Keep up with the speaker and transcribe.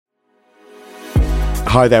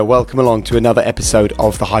Hi there, welcome along to another episode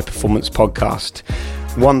of the High Performance Podcast.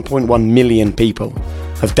 1.1 million people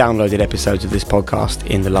have downloaded episodes of this podcast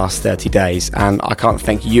in the last 30 days, and I can't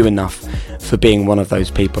thank you enough for being one of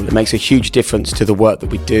those people. It makes a huge difference to the work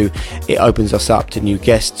that we do. It opens us up to new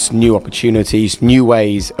guests, new opportunities, new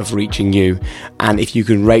ways of reaching you. And if you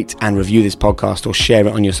can rate and review this podcast or share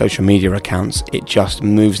it on your social media accounts, it just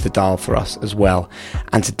moves the dial for us as well.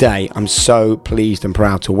 And today, I'm so pleased and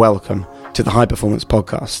proud to welcome to the High Performance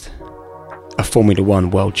Podcast a Formula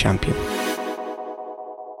One world champion.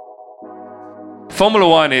 Formula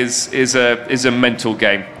One is a mental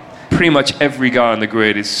game. Pretty much every guy on the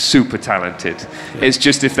grid is super talented. Yeah. It's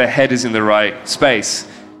just if their head is in the right space.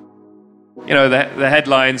 You know, the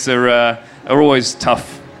headlines are always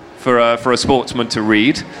tough for a sportsman to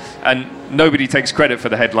read, and nobody takes credit for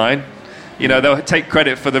the headline. You know, they'll take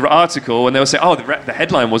credit for the article and they'll say, oh, the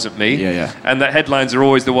headline wasn't me. Yeah. And the headlines are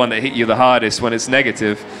always the one that hit you the hardest when it's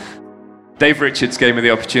negative. Dave Richards gave me the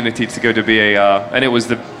opportunity to go to BAR, and it was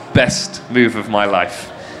the best move of my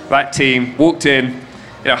life. That team walked in,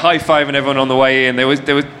 high-fiving everyone on the way in. They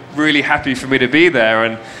were really happy for me to be there,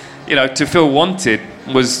 and to feel wanted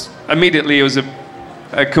was a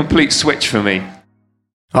complete switch for me.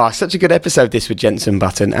 Oh, such a good episode this with Jenson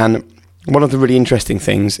Button, and one of the really interesting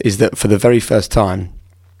things is that for the very first time,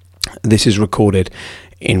 this is recorded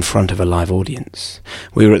in front of a live audience.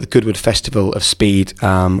 We were at the Goodwood Festival of Speed.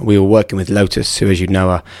 We were working with Lotus, who, as you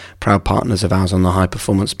know, are proud partners of ours on the High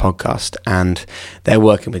Performance Podcast, and they're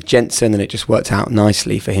working with Jenson, and it just worked out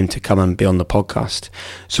nicely for him to come and be on the podcast.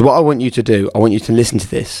 So what I want you to do, I want you to listen to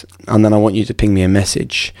this, and then I want you to ping me a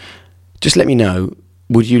message. Just let me know,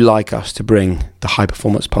 would you like us to bring the High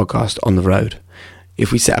Performance Podcast on the road?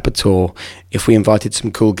 If we set up a tour, if we invited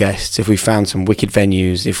some cool guests, if we found some wicked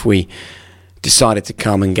venues, if we decided to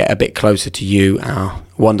come and get a bit closer to you, our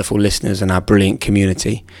wonderful listeners and our brilliant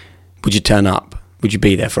community, would you turn up? Would you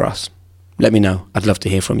be there for us? Let me know. I'd love to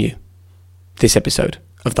hear from you. This episode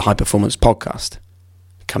of the High Performance Podcast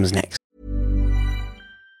comes next.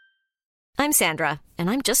 I'm Sandra, and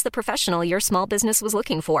I'm just the professional your small business was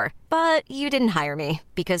looking for. But you didn't hire me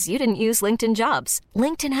because you didn't use LinkedIn Jobs.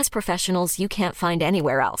 LinkedIn has professionals you can't find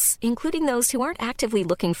anywhere else, including those who aren't actively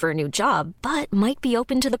looking for a new job, but might be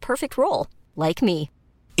open to the perfect role, like me.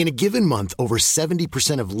 In a given month, over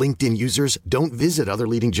 70% of LinkedIn users don't visit other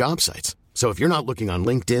leading job sites. So if you're not looking on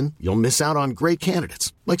LinkedIn, you'll miss out on great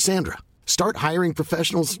candidates like Sandra. Start hiring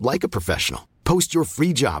professionals like a professional. Post your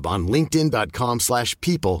free job on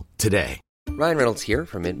linkedin.com/people today. Ryan Reynolds here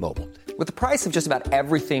from Mint Mobile. With the price of just about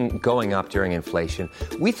everything going up during inflation,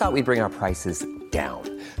 we thought we'd bring our prices down.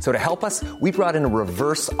 So to help us, we brought in a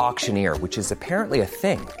reverse auctioneer, which is apparently a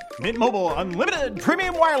thing. Mint Mobile Unlimited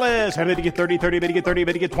Premium Wireless. How to get 30, 30, bit to get 30,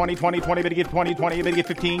 bit to get 20, 20, 20, bit to get 20, 20, bit to get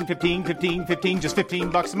 15, 15, 15, 15, just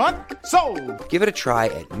 $15 a month? Sold! Give it a try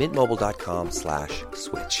at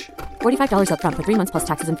mintmobile.com/switch. $45 up front for 3 months plus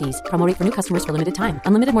taxes and fees. Promo rate for new customers for limited time.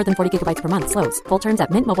 Unlimited more than 40 gigabytes per month. Slows full terms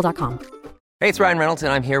at mintmobile.com. Hey, it's Ryan Reynolds,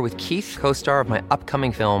 and I'm here with Keith, co-star of my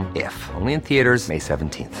upcoming film, If, only in theaters May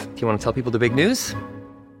 17th. Do you want to tell people the big news?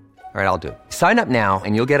 All right, I'll do it. Sign up now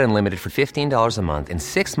and you'll get unlimited for $15 a month and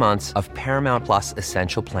 6 months of Paramount Plus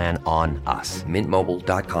Essential Plan on us.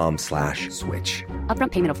 mintmobile.com/switch.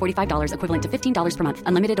 Upfront payment of $45 equivalent to $15 per month.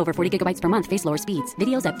 Unlimited over 40 gigabytes per month. Face lower speeds.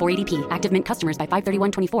 Videos at 480p. Active Mint customers by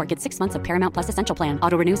 531.24 get 6 months of Paramount Plus Essential Plan.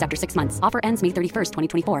 Auto renews after 6 months. Offer ends May 31st,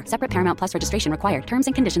 2024. Separate Paramount Plus registration required. Terms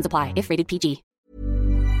and conditions apply if rated PG.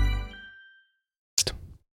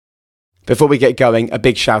 Before we get going, a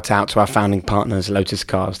big shout out to our founding partners, Lotus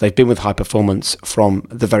Cars. They've been with High Performance from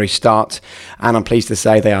the very start, and I'm pleased to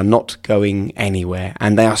say they are not going anywhere.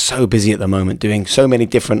 And they are so busy at the moment doing so many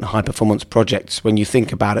different high performance projects. When you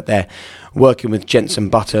think about it, they're working with Jenson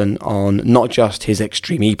Button on not just his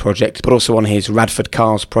Extreme E project, but also on his Radford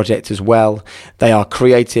Cars project as well. They are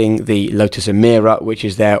creating the Lotus Emira, which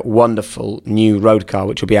is their wonderful new road car,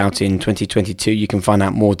 which will be out in 2022. You can find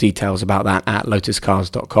out more details about that at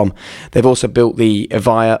lotuscars.com. They've also built the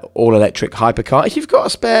Evija all-electric hypercar. If you've got a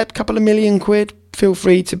spare couple of £1,000,000, feel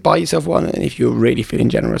free to buy yourself one. And if you're really feeling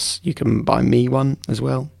generous, you can buy me one as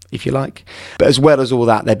well, if you like. But as well as all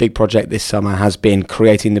that, their big project this summer has been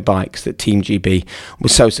creating the bikes that Team GB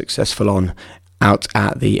was so successful on out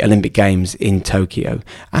at the Olympic Games in Tokyo.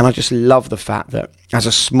 And I just love the fact that as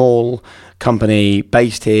a small company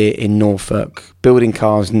based here in Norfolk, building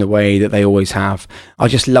cars in the way that they always have, I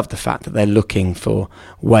just love the fact that they're looking for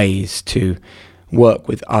ways to work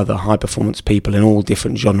with other high performance people in all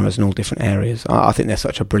different genres and all different areas. I think they're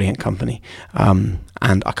such a brilliant company. And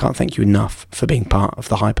I can't thank you enough for being part of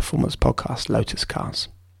the High Performance Podcast, Lotus Cars.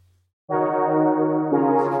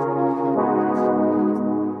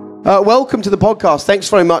 Welcome to the podcast. Thanks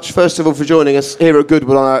very much, first of all, for joining us here at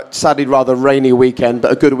Goodwood on a sadly rather rainy weekend,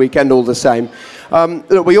 but a good weekend all the same.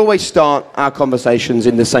 Look, we always start our conversations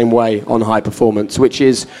in the same way on high performance, which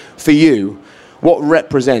is, for you, what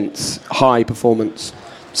represents high performance?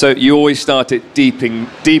 So you always start it deep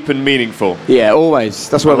and meaningful. Yeah, always.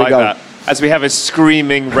 That's where we go. That. As we have a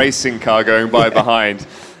screaming racing car going by behind.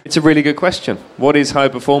 It's a really good question. What is high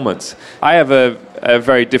performance? I have a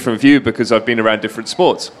very different view because I've been around different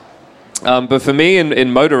sports. But for me,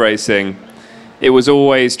 in motor racing, it was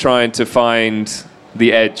always trying to find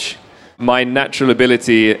the edge. My natural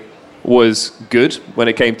ability was good when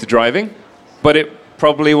it came to driving, but it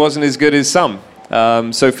probably wasn't as good as some.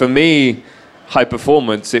 So for me, high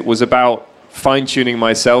performance, it was about fine-tuning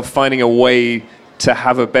myself, finding a way to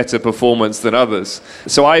have a better performance than others.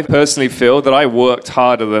 So I personally feel that I worked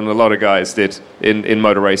harder than a lot of guys did in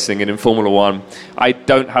motor racing and in Formula One. I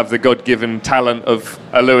don't have the God-given talent of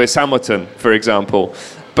a Lewis Hamilton, for example,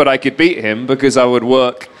 but I could beat him because I would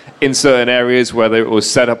work in certain areas, whether it was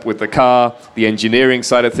set up with the car, the engineering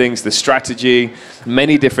side of things, the strategy,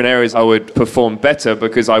 many different areas I would perform better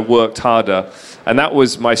because I worked harder. And that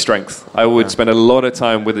was my strength. I would spend a lot of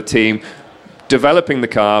time with the team, developing the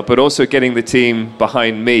car, but also getting the team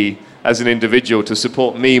behind me as an individual to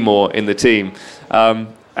support me more in the team.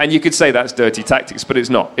 And you could say that's dirty tactics, but it's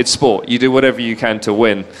not. It's sport. You do whatever you can to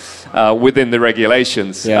win within the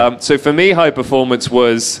regulations. Yeah. So for me, high performance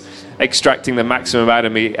was extracting the maximum out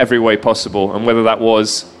of me every way possible. And whether that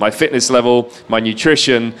was my fitness level, my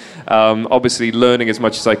nutrition, obviously learning as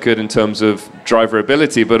much as I could in terms of driver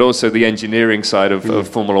ability, but also the engineering side of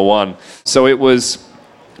Formula One. So it was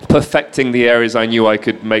perfecting the areas I knew I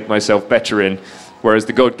could make myself better in, whereas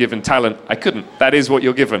the God-given talent, I couldn't. That is what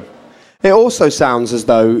you're given. It also sounds as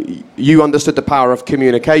though you understood the power of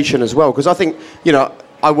communication as well, because I think,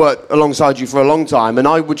 I worked alongside you for a long time, and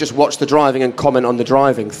I would just watch the driving and comment on the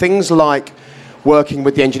driving. Things like working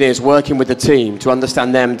with the engineers, working with the team to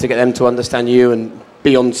understand them, to get them to understand you and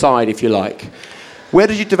be on side, if you like. Where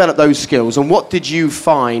did you develop those skills, and what did you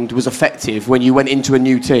find was effective when you went into a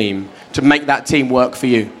new team to make that team work for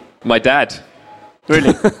you? My dad.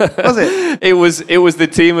 Really? Was it? It was the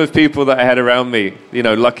team of people that I had around me,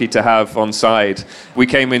 lucky to have on side. We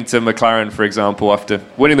came into McLaren, for example, after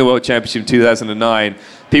winning the World Championship in 2009.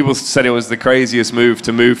 People said it was the craziest move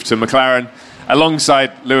to McLaren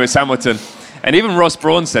alongside Lewis Hamilton. And even Ross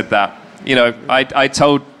Brawn said that. I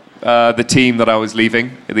told the team that I was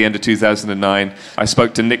leaving at the end of 2009. I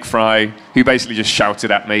spoke to Nick Fry, who basically just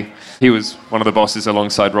shouted at me. He was one of the bosses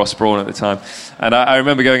alongside Ross Brawn at the time. And I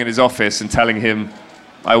remember going in his office and telling him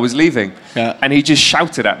I was leaving. Yeah. And he just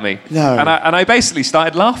shouted at me. No. And I basically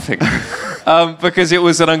started laughing because it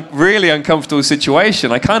was a really uncomfortable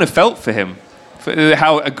situation. I kind of felt for him, for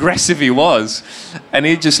how aggressive he was. And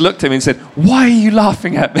he just looked at me and said, "Why are you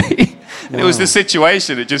laughing at me?" And it was the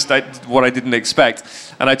situation, what I didn't expect.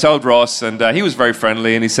 And I told Ross, and he was very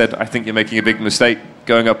friendly, and he said, "I think you're making a big mistake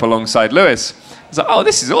going up alongside Lewis." I was like, "Oh,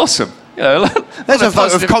 this is awesome." There's a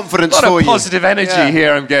vote of confidence for you. A lot of positive energy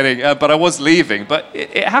here I'm getting. But I was leaving. But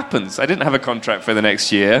it happens. I didn't have a contract for the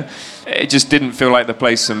next year. It just didn't feel like the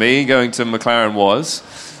place for me. Going to McLaren was.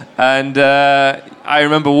 And I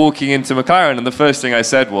remember walking into McLaren, and the first thing I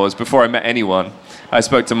said was, before I met anyone, I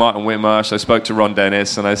spoke to Martin Whitmarsh, I spoke to Ron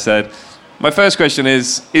Dennis, and I said, my first question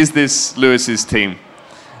is this Lewis's team?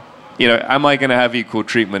 Am I going to have equal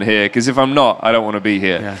treatment here? Because if I'm not, I don't want to be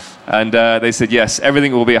here. Yeah. And they said, yes,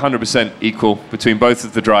 everything will be 100% equal between both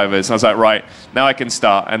of the drivers. And I was like, right, now I can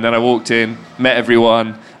start. And then I walked in, met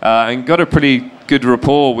everyone, and got a pretty good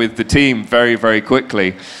rapport with the team very, very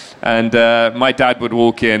quickly. And my dad would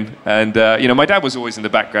walk in, and my dad was always in the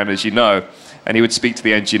background, as you know, and he would speak to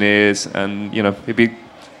the engineers, and he'd be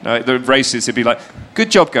the races. He'd be like, "Good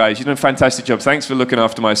job, guys! You've done a fantastic job. Thanks for looking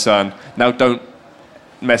after my son. Now don't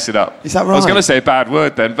mess it up." Is that right? I was going to say a bad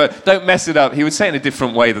word then, but don't mess it up. He would say it in a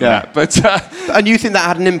different way than that. But and you think that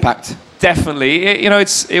had an impact? Definitely.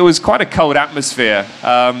 It was quite a cold atmosphere,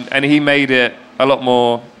 and he made it a lot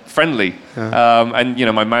more friendly. Yeah.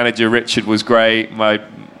 And my manager Richard was great. My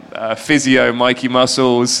physio, Mikey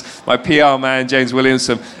Muscles, my PR man, James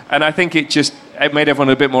Williamson. And I think it made everyone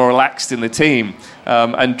a bit more relaxed in the team.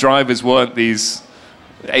 And drivers weren't these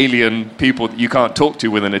alien people that you can't talk to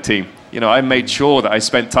within a team. I made sure that I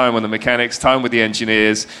spent time with the mechanics, time with the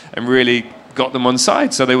engineers, and really got them on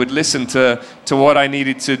side so they would listen to what I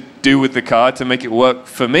needed to do with the car to make it work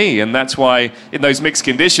for me. And that's why in those mixed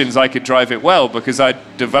conditions I could drive it well, because I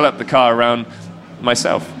developed the car around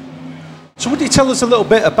myself. So would you tell us a little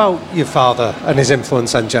bit about your father and his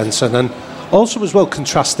influence on Jenson, and also as well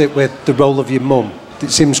contrast it with the role of your mum? It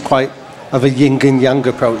seems quite of a yin and yang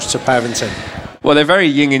approach to parenting? Well, they're very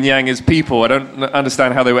yin and yang as people. I don't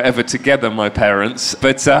understand how they were ever together, my parents.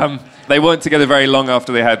 But they weren't together very long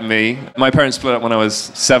after they had me. My parents split up when I was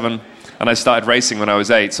 7, and I started racing when I was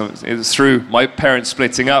 8. So it was through my parents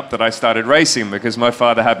splitting up that I started racing, because my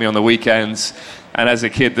father had me on the weekends. And as a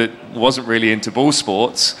kid that wasn't really into ball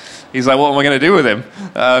sports, he's like, what am I going to do with him?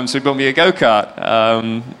 So he bought me a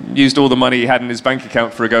go-kart. Used all the money he had in his bank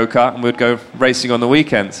account for a go-kart, and we'd go racing on the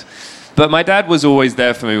weekends. But my dad was always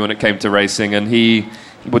there for me when it came to racing, and he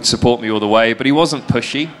would support me all the way, but he wasn't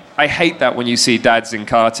pushy. I hate that when you see dads in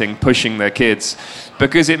karting pushing their kids,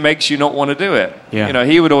 because it makes you not want to do it. Yeah. You know,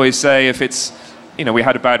 he would always say, if it's, you know, we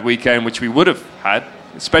had a bad weekend, which we would have had,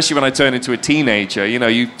 especially when I turned into a teenager, you know,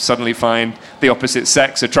 you suddenly find the opposite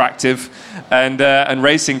sex attractive, and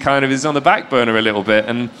racing kind of is on the back burner a little bit.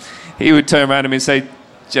 And he would turn around to me and say,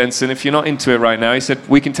 Jenson, if you're not into it right now, he said,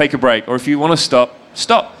 we can take a break, or if you want to stop,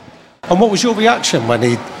 stop. And what was your reaction when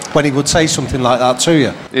he would say something like that to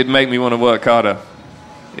you? It'd make me want to work harder,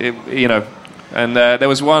 you know. And there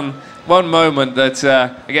was one moment that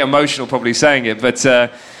I get emotional probably saying it, but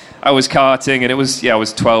I was karting, and I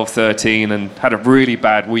was 12, 13, and had a really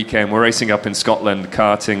bad weekend. We're racing up in Scotland,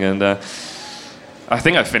 karting, and I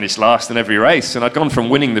think I finished last in every race. And I'd gone from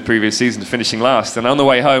winning the previous season to finishing last. And on the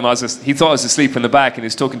way home, he thought I was asleep in the back, and he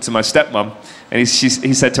was talking to my stepmom, and he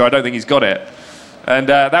said to her, I don't think he's got it. And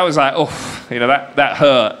that was like, oh, you know, that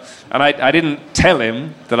hurt. And I didn't tell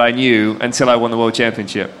him that I knew until I won the World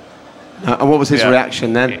Championship. And what was his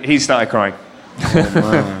reaction then? He started crying. Oh,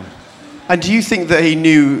 wow. And do you think that he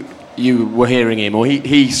knew you were hearing him, or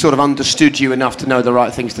he sort of understood you enough to know the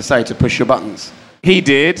right things to say to push your buttons? He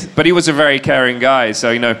did, but he was a very caring guy.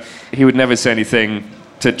 So, you know, he would never say anything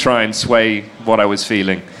to try and sway what I was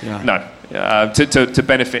feeling. Yeah. No. To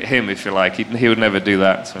benefit him, if you like. He would never do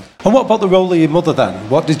that. So. And what about the role of your mother then?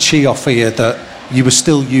 What did she offer you that you were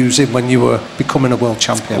still using when you were becoming a world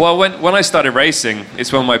champion? Well, when I started racing,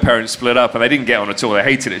 it's when my parents split up, and they didn't get on at all. They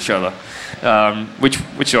hated each other,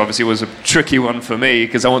 which obviously was a tricky one for me,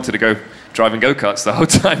 because I wanted to go driving go-karts the whole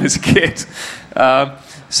time as a kid.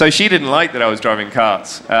 So she didn't like that I was driving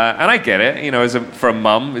karts. And I get it, you know, for a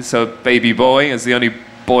mum, it's a baby boy, as the only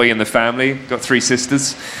boy in the family, got 3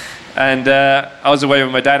 sisters. And I was away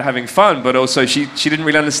with my dad having fun, but also she didn't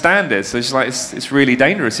really understand it. So she's like, it's really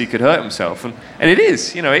dangerous. He could hurt himself. And it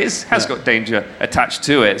is, you know, has got danger attached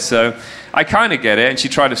to it. So I kind of get it. And she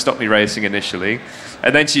tried to stop me racing initially.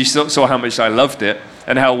 And then she saw how much I loved it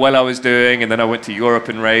and how well I was doing. And then I went to Europe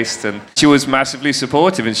and raced. And she was massively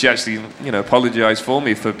supportive. And she actually, you know, apologized for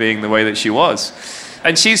me for being the way that she was.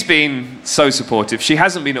 And she's been so supportive. She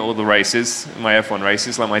hasn't been at all the races, my F1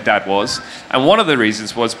 races, like my dad was. And one of the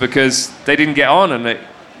reasons was because they didn't get on, and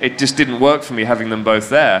it just didn't work for me having them both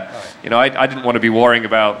there. You know, I didn't want to be worrying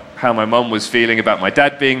about how my mum was feeling about my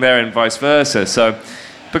dad being there and vice versa. So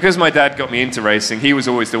because my dad got me into racing, he was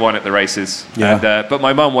always the one at the races. Yeah. And, but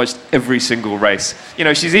my mum watched every single race. You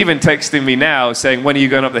know, she's even texting me now saying, when are you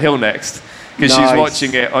going up the hill next? Because she's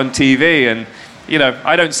watching it on TV. And you know,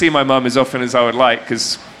 I don't see my mum as often as I would like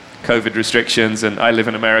because COVID restrictions, and I live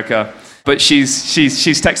in America. But she's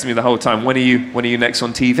texting me the whole time. When are you next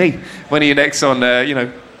on TV? When are you next on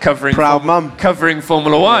covering covering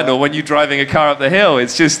Formula One, or when you're driving a car up the hill?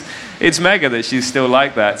 It's mega that she's still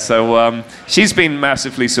like that. So she's been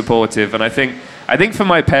massively supportive, and I think for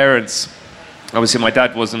my parents, obviously my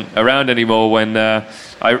dad wasn't around anymore when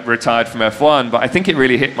I retired from F1, but I think it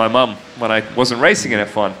really hit my mum when I wasn't racing in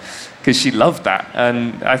F1. Because she loved that.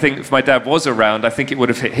 And I think if my dad was around, I think it would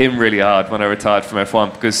have hit him really hard when I retired from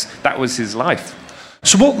F1, because that was his life.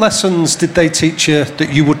 So what lessons did they teach you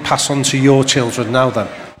that you would pass on to your children now then?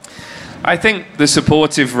 I think the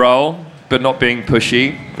supportive role, but not being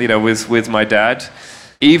pushy, you know, with my dad.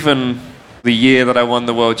 Even the year that I won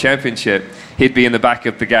the World Championship, he'd be in the back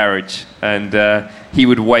of the garage, and he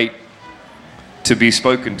would wait to be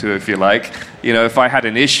spoken to, if you like. You know, if I had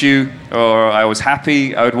an issue or I was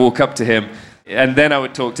happy, I would walk up to him, and then I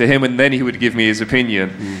would talk to him, and then he would give me his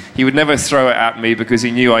opinion. He would never throw it at me because he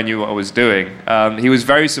knew I knew what I was doing. He was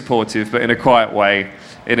very supportive, but in a quiet way,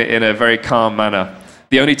 in a very calm manner.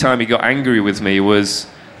 The only time he got angry with me was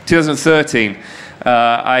 2013.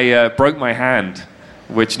 I broke my hand,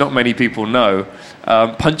 which not many people know,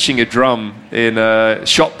 punching a drum in a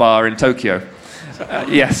shop bar in Tokyo.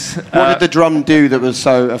 Yes. What did the drum do that was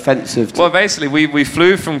so offensive? Well, basically, we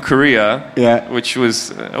flew from Korea, which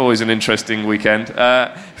was always an interesting weekend.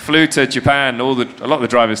 Flew to Japan, a lot of the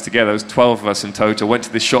drivers together, there was 12 of us in total, went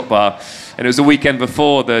to this shop bar, and it was the weekend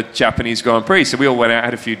before the Japanese Grand Prix, so we all went out,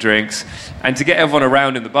 had a few drinks, and to get everyone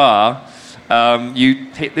around in the bar, you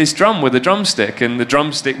hit this drum with a drumstick, and the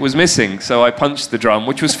drumstick was missing. So I punched the drum,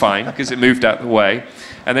 which was fine because it moved out the way.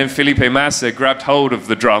 And then Felipe Massa grabbed hold of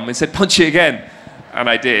the drum and said, punch it again. And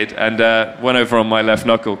I did, and went over on my left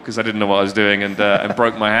knuckle because I didn't know what I was doing, and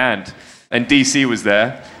broke my hand. And DC was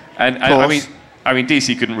there. And I mean,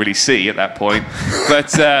 DC couldn't really see at that point.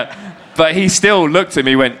 But he still looked at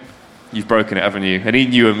me and went, you've broken it, haven't you? And he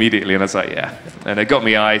knew immediately, and I was like, yeah. And they got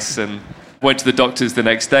me ice, and went to the doctors the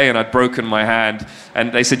next day, and I'd broken my hand,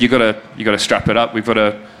 and they said, you got to strap it up. We've got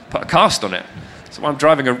to put a cast on it. So I'm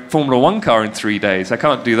driving a Formula One car in 3 days. I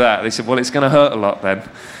can't do that. They said, well, it's going to hurt a lot then.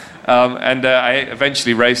 I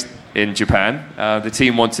eventually raced in Japan. The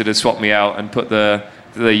team wanted to swap me out and put the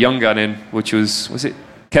young gun in, which was it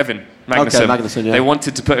Kevin Magnussen? Okay, Magnussen, yeah. They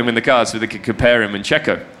wanted to put him in the car so they could compare him and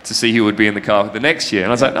Checo to see who would be in the car the next year.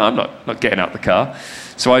 And I was like, no, I'm not getting out the car.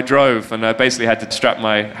 So I drove, and I basically had to strap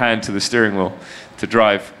my hand to the steering wheel to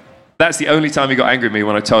drive. That's the only time he got angry at me,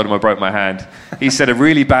 when I told him I broke my hand. He said a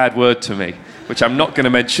really bad word to me, which I'm not going to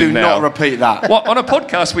mention now. Do not repeat that. Well, on a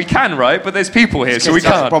podcast we can, right? But there's people here, so we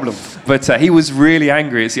can't. That's a problem. But he was really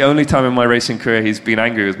angry. It's the only time in my racing career he's been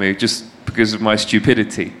angry with me, just because of my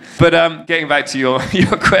stupidity. But getting back to your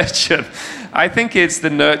question, I think it's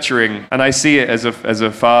the nurturing, and I see it as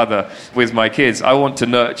a father with my kids. I want to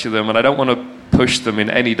nurture them, and I don't want to push them in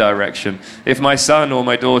any direction. If my son or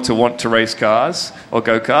my daughter want to race cars or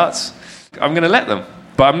go-karts, I'm going to let them.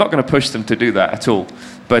 But I'm not going to push them to do that at all.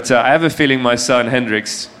 But I have a feeling my son,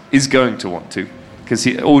 Hendrix, is going to want to. Because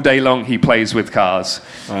all day long he plays with cars,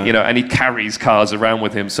 and he carries cars around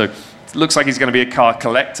with him. So it looks like he's going to be a car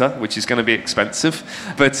collector, which is going to be expensive.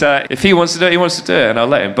 But if he wants to do it, he wants to do it, and I'll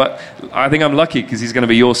let him. But I think I'm lucky because he's going to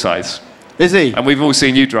be your size. Is he? And we've all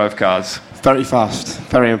seen you drive cars. Very fast.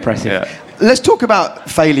 Very impressive. Yeah. Let's talk about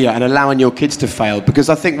failure and allowing your kids to fail, because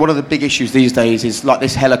I think one of the big issues these days is like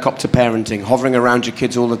this helicopter parenting, hovering around your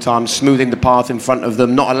kids all the time, smoothing the path in front of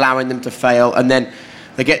them, not allowing them to fail, and then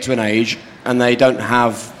they get to an age and they don't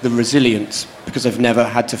have the resilience because they've never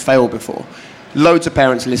had to fail before. Loads of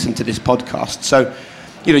parents listen to this podcast, so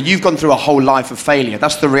you've gone through a whole life of failure.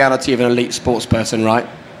 That's the reality of an elite sports person, right?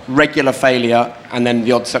 Regular failure and then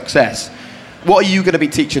the odd success. What are you going to be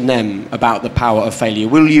teaching them about the power of failure?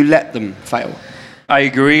 Will you let them fail? I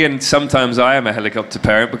agree, and sometimes I am a helicopter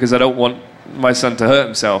parent because I don't want my son to hurt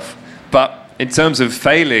himself. But in terms of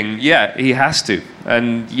failing, yeah, he has to.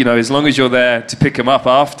 And, as long as you're there to pick him up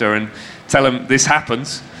after and tell him this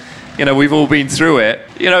happens, we've all been through it.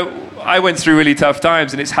 I went through really tough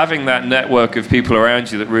times, and it's having that network of people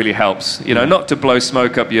around you that really helps. Not to blow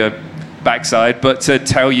smoke up your backside, but to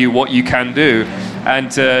tell you what you can do,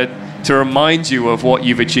 and to remind you of what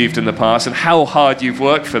you've achieved in the past and how hard you've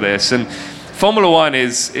worked for this. And Formula One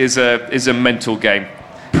is a mental game.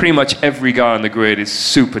 Pretty much every guy on the grid is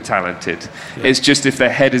super talented. Yeah. It's just if their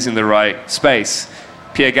head is in the right space.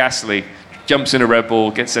 Pierre Gasly jumps in a Red Bull,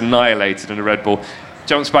 gets annihilated in a Red Bull,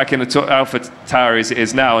 jumps back in the Alpha Tower as it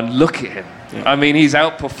is now, and look at him. Yeah. I mean, he's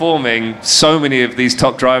outperforming so many of these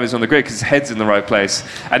top drivers on the grid because his head's in the right place.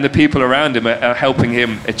 And the people around him are helping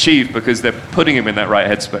him achieve because they're putting him in that right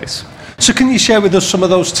headspace. So can you share with us some of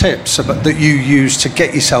those tips that you use to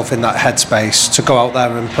get yourself in that headspace to go out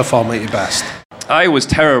there and perform at your best? I was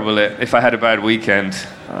terrible at if I had a bad weekend.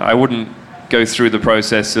 I wouldn't go through the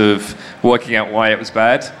process of working out why it was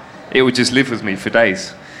bad. It would just live with me for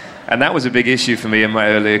days. And that was a big issue for me in my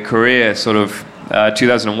earlier career, sort of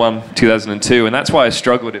 2001, 2002, and that's why I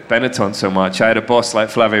struggled at Benetton so much. I had a boss like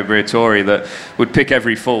Flavio Briatore that would pick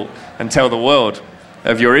every fault and tell the world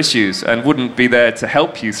of your issues and wouldn't be there to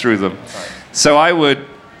help you through them. Right. So I would,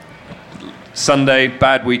 Sunday,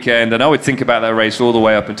 bad weekend, and I would think about that race all the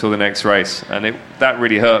way up until the next race, and that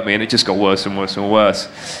really hurt me, and it just got worse and worse and worse.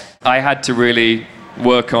 I had to really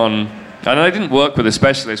work on, and I didn't work with a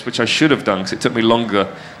specialist, which I should have done because it took me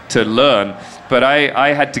longer to learn, but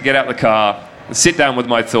I had to get out the car, sit down with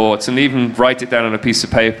my thoughts, and even write it down on a piece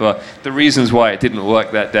of paper, the reasons why it didn't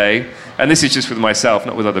work that day. And this is just with myself,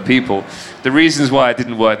 not with other people. The reasons why it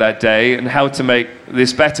didn't work that day and how to make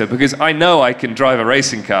this better. Because I know I can drive a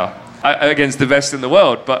racing car against the best in the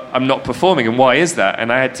world, but I'm not performing. And why is that?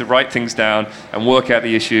 And I had to write things down and work out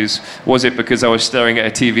the issues. Was it because I was staring at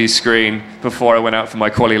a TV screen before I went out for my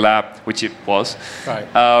quali lap, which it was? Right.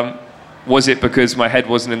 Was it because my head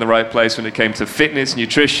wasn't in the right place when it came to fitness,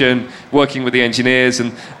 nutrition, working with the engineers?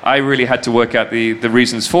 And I really had to work out the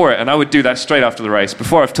reasons for it. And I would do that straight after the race,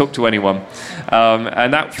 before I've talked to anyone.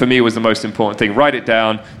 And that, for me, was the most important thing. Write it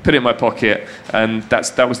down, put it in my pocket, and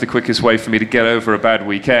that was the quickest way for me to get over a bad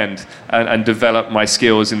weekend and develop my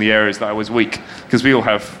skills in the areas that I was weak. Because we all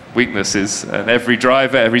have weaknesses. And every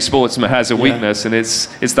driver, every sportsman has a weakness, and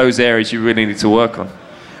it's those areas you really need to work on.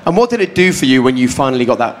 And what did it do for you when you finally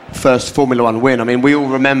got that first Formula One win? I mean, we all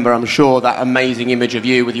remember, I'm sure, that amazing image of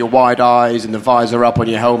you with your wide eyes and the visor up on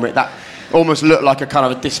your helmet. That almost looked like a kind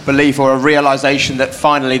of a disbelief or a realisation that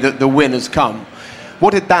finally the win has come.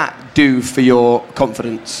 What did that do for your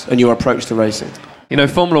confidence and your approach to racing? You know,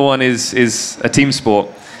 Formula One is a team sport.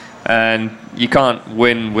 And you can't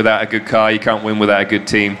win without a good car, you can't win without a good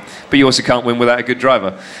team, but you also can't win without a good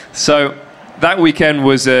driver. So that weekend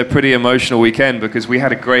was a pretty emotional weekend because we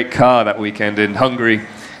had a great car that weekend in Hungary,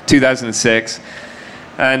 2006.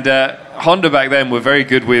 And Honda back then were very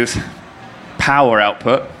good with power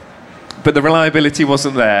output, but the reliability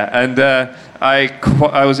wasn't there. And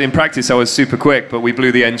I was in practice, I was super quick, but we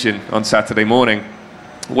blew the engine on Saturday morning.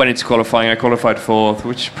 Went into qualifying, I qualified 4th,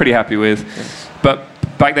 which I'm pretty happy with. But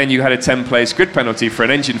back then you had a 10-place grid penalty for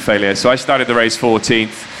an engine failure, so I started the race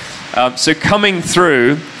 14th. So coming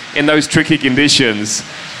through in those tricky conditions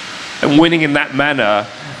and winning in that manner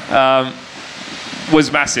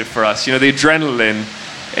was massive for us. You know, the adrenaline,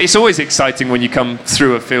 it's always exciting when you come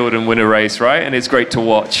through a field and win a race, right? And it's great to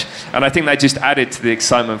watch. And I think that just added to the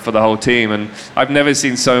excitement for the whole team. And I've never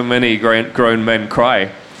seen so many grown men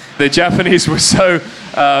cry. The Japanese were so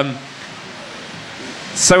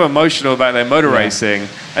emotional about their motor racing,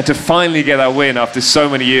 and to finally get that win after so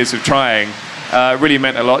many years of trying really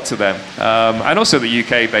meant a lot to them, and also the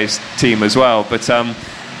UK-based team as well. But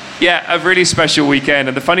a really special weekend.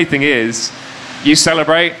 And the funny thing is, you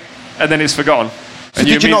celebrate and then it's forgotten. So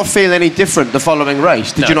did you not feel any different the following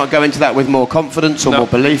race? Did you not go into that with more confidence or more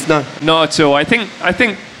belief? No, not at all. I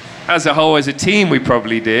think as a whole, as a team, we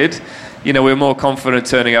probably did. You know, we were more confident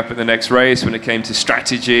turning up at the next race when it came to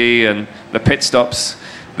strategy and the pit stops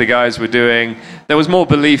the guys were doing. There was more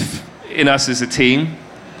belief in us as a team,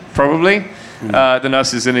 probably, than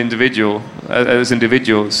us as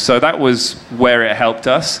individuals. So that was where it helped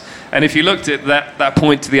us. And if you looked at that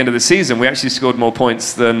point to the end of the season, we actually scored more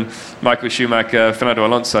points than Michael Schumacher, Fernando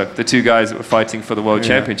Alonso, the two guys that were fighting for the World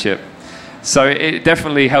Championship. So it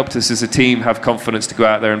definitely helped us as a team have confidence to go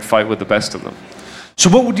out there and fight with the best of them. So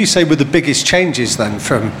what would you say were the biggest changes then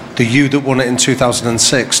from the you that won it in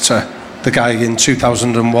 2006 to the guy in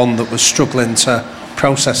 2001 that was struggling to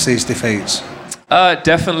process these defeats?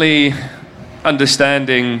 Definitely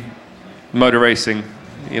understanding motor racing.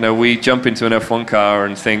 You know, we jump into an F1 car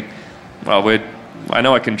and think, well, I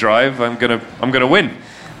know I can drive, I'm gonna win.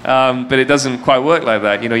 But it doesn't quite work like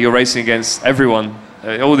that. You know, you're racing against everyone.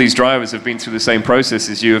 All these drivers have been through the same process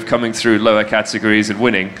as you, of coming through lower categories and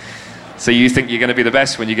winning. So you think you're going to be the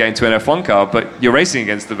best when you get into an F1 car, but you're racing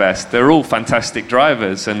against the best. They're all fantastic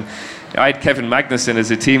drivers. And I had Kevin Magnussen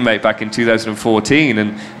as a teammate back in 2014,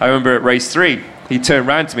 and I remember at race 3, he turned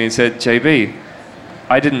around to me and said, JB,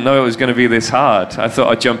 I didn't know it was going to be this hard. I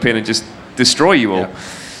thought I'd jump in and just destroy you all. Yeah.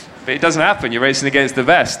 But it doesn't happen. You're racing against the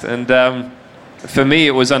best. And for me,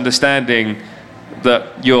 it was understanding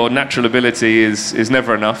that your natural ability is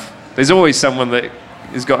never enough. There's always someone that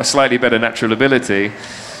has got a slightly better natural ability.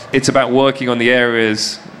 It's about working on the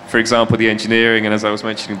areas, for example, the engineering, and as I was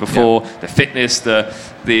mentioning before, the fitness, the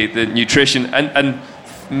nutrition, and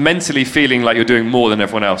mentally feeling like you're doing more than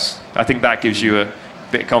everyone else. I think that gives you a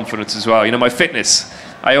bit of confidence as well. You know, my fitness,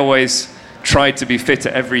 I always tried to be fitter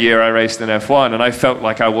every year I raced in F1, and I felt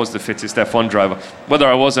like I was the fittest F1 driver. Whether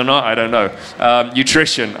I was or not, I don't know.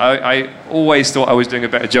 Nutrition, I always thought I was doing a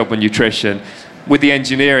better job with nutrition. With the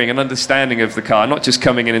engineering and understanding of the car, not just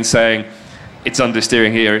coming in and saying, it's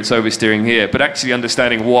understeering here, it's oversteering here, but actually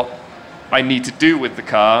understanding what I need to do with the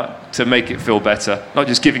car to make it feel better. Not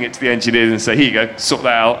just giving it to the engineers and say, here you go, sort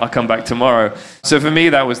that out, I'll come back tomorrow. So for me,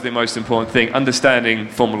 that was the most important thing, understanding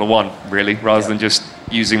Formula One, really, rather than just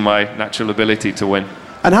using my natural ability to win.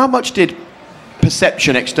 And how much did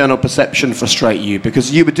external perception frustrate you?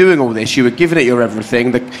 Because you were doing all this, you were giving it your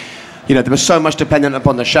everything. There was so much dependent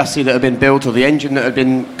upon the chassis that had been built or the engine that had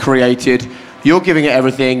been created. You're giving it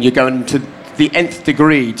everything, you're going to the nth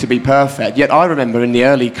degree to be perfect. Yet I remember in the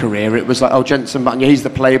early career, it was like, oh, Jenson Button, he's the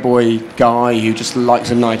playboy guy who just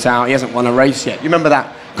likes a night out. He hasn't won a race yet. You remember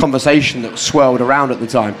that conversation that swirled around at the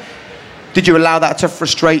time? Did you allow that to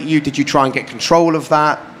frustrate you? Did you try and get control of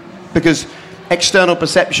that? Because external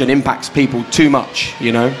perception impacts people too much,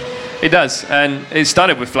 you know? It does, and it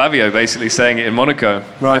started with Flavio basically saying it in Monaco.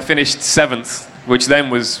 Right. I finished 7th, which then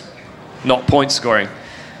was not point scoring.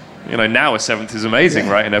 Now a 7th is amazing,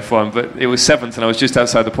 right, in F1, but it was 7th and I was just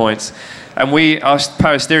outside the points. And our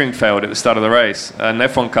power steering failed at the start of the race, and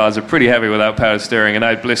F1 cars are pretty heavy without power steering, and I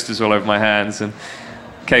had blisters all over my hands, and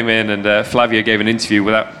came in, and Flavio gave an interview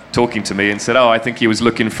without talking to me and said, I think he was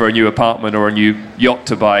looking for a new apartment or a new yacht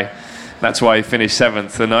to buy. That's why he finished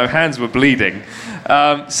 7th, and our hands were bleeding.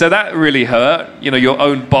 So that really hurt, your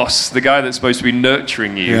own boss, the guy that's supposed to be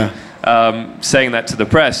nurturing you, saying that to the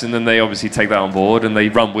press, and then they obviously take that on board and they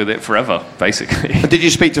run with it forever, basically. But did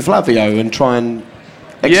you speak to Flavio and try and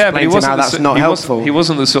explain to him how that's not helpful? He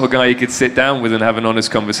wasn't the sort of guy you could sit down with and have an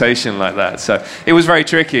honest conversation like that. So it was very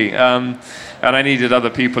tricky. And I needed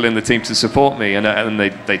other people in the team to support me, and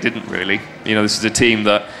they didn't really. This is a team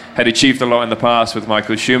that had achieved a lot in the past with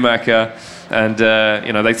Michael Schumacher, and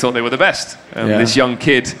they thought they were the best. This young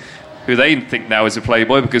kid, who they think now is a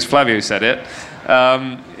playboy because Flavio said it,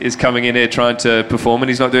 is coming in here trying to perform, and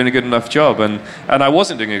he's not doing a good enough job. And I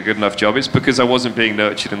wasn't doing a good enough job. It's because I wasn't being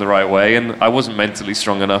nurtured in the right way, and I wasn't mentally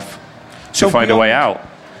strong enough to find a way out.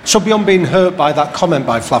 So beyond being hurt by that comment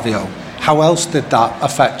by Flavio, how else did that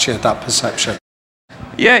affect you, that perception?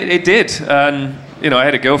 Yeah, it did. And, I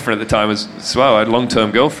had a girlfriend at the time as well. I had a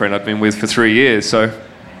long-term girlfriend I'd been with for 3 years, so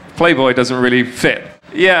Playboy doesn't really fit.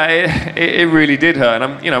 Yeah, it really did hurt.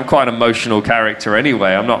 And I'm quite an emotional character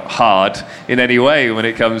anyway. I'm not hard in any way when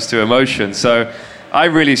it comes to emotion. So I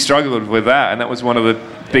really struggled with that, and that was one of the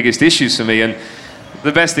biggest issues for me. And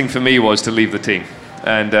the best thing for me was to leave the team.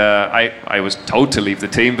 And I was told to leave the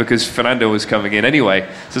team because Fernando was coming in anyway.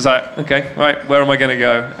 So it's like, okay, right, where am I going to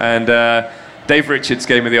go? And Dave Richards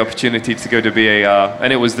gave me the opportunity to go to BAR,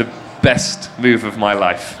 and it was the best move of my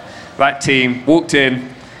life. That team walked in,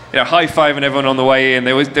 high-fiving everyone on the way in.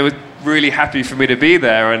 They were really happy for me to be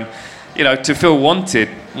there, and to feel wanted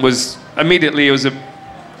was immediately, it was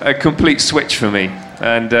a complete switch for me.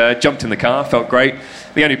 And jumped in the car, felt great.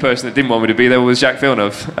 The only person that didn't want me to be there was Jacques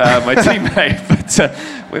Villeneuve, my teammate.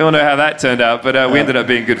 But we all know how that turned out. But we ended up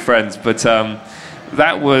being good friends. But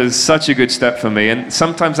that was such a good step for me. And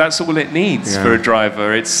sometimes that's all it needs for a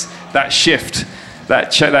driver. It's that shift, that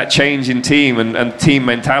change in team and team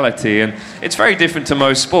mentality. And it's very different to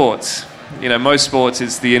most sports. Most sports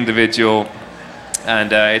is the individual,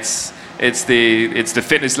 and it's the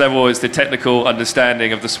fitness level, it's the technical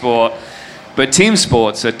understanding of the sport. But team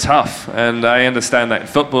sports are tough, and I understand that in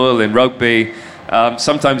football, in rugby.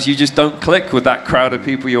 Sometimes you just don't click with that crowd of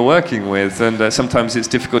people you're working with, and sometimes it's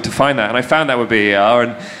difficult to find that. And I found that with BAR,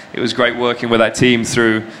 and it was great working with that team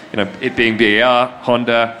through it being BAR,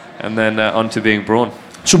 Honda, and then on to being Brawn.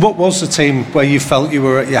 So what was the team where you felt you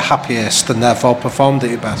were at your happiest and therefore performed at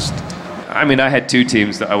your best? I mean, I had two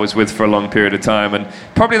teams that I was with for a long period of time, and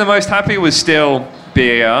probably the most happy was still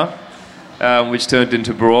BAR. Which turned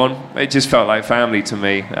into Brawn. It just felt like family to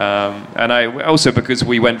me. And I also, because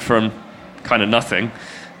we went from kind of nothing,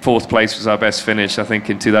 4th place was our best finish, I think,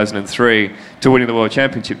 in 2003, to winning the World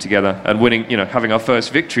Championship together and winning, having our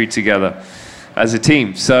first victory together as a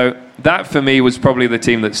team. So that, for me, was probably the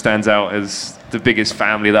team that stands out as the biggest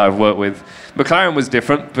family that I've worked with. McLaren was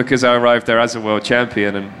different because I arrived there as a world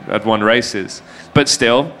champion and had won races. But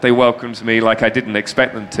still, they welcomed me like I didn't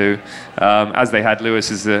expect them to, as they had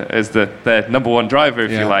Lewis as their number one driver,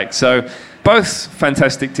 if you like. So both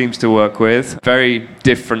fantastic teams to work with, very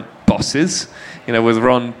different bosses, with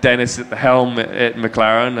Ron Dennis at the helm at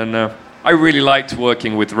McLaren. And I really liked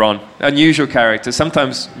working with Ron. Unusual character,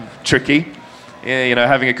 sometimes tricky.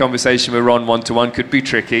 Having a conversation with Ron one-to-one could be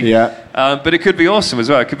tricky. But it could be awesome as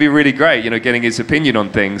well. It could be really great, getting his opinion on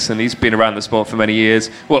things. And he's been around the sport for many years.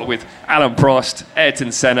 With Alain Prost,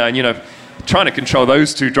 Ayrton Senna, and, trying to control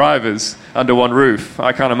those two drivers under one roof.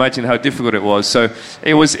 I can't imagine how difficult it was. So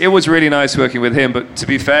it was really nice working with him. But to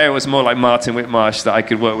be fair, it was more like Martin Whitmarsh that I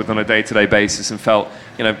could work with on a day-to-day basis, and felt,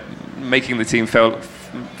 making the team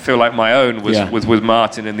feel like my own was with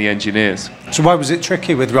Martin and the engineers. So why was it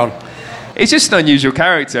tricky with Ron? It's just an unusual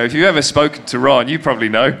character. If you've ever spoken to Ron, you probably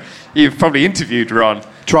know. You've probably interviewed Ron.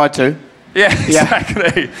 Tried to. Yeah,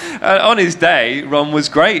 exactly. On his day, Ron was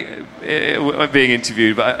great being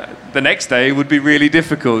interviewed, but the next day would be really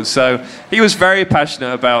difficult. So he was very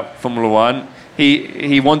passionate about Formula One.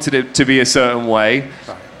 He wanted it to be a certain way,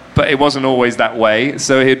 but it wasn't always that way,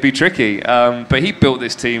 so it'd be tricky. But he built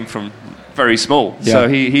this team from very small. So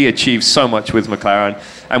he achieved so much with McLaren,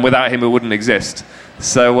 and without him it wouldn't exist.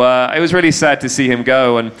 So it was really sad to see him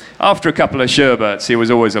go, and after a couple of sherbets, he was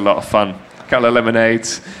always a lot of fun. couple of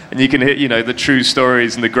lemonades, and you can hear, the true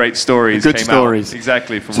stories and the great stories Good came stories. out.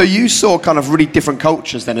 Exactly. So you saw kind of really different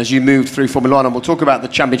cultures then as you moved through Formula One, and we'll talk about the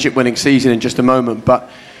championship winning season in just a moment, but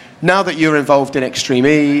now that you're involved in Extreme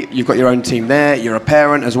E, you've got your own team there, you're a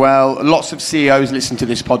parent as well, lots of CEOs listen to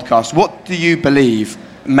this podcast. What do you believe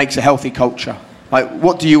makes a healthy culture? Like,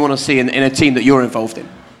 what do you want to see in a team that you're involved in?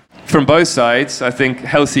 From both sides, I think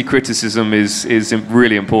healthy criticism is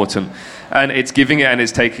really important. And it's giving it and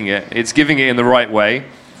it's taking it. It's giving it in the right way,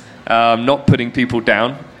 not putting people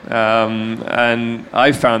down. And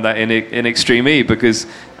I found that in Extreme E, because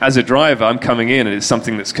as a driver, I'm coming in and it's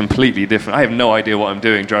something that's completely different. I have no idea what I'm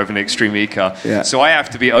doing driving an Extreme E car. Yeah. So I have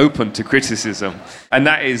to be open to criticism. And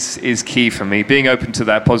that is key for me, being open to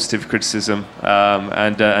that positive criticism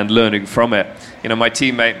and learning from it. My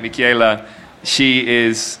teammate, Michaela, she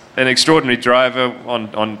is an extraordinary driver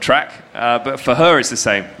on track, but for her it's the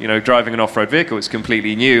same. Driving an off-road vehicle is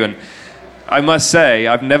completely new, and I must say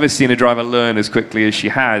I've never seen a driver learn as quickly as she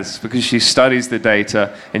has, because she studies the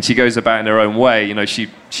data and she goes about in her own way.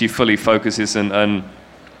 She fully focuses and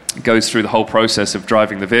goes through the whole process of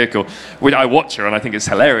driving the vehicle. I watch her and I think it's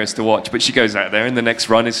hilarious to watch, but she goes out there and the next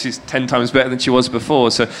run she's 10 times better than she was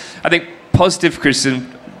before. So I think positive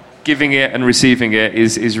criticism, giving it and receiving it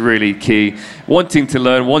is really key. Wanting to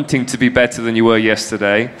learn, wanting to be better than you were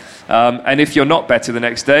yesterday. And if you're not better the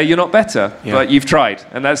next day, you're not better. Yeah. But you've tried.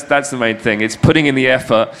 And that's the main thing. It's putting in the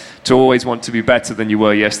effort to always want to be better than you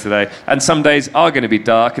were yesterday. And some days are going to be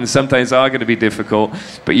dark and some days are going to be difficult.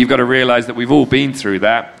 But you've got to realize that we've all been through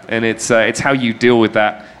that. And it's how you deal with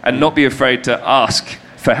that. And not be afraid to ask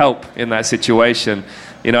for help in that situation.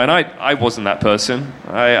 And I wasn't that person.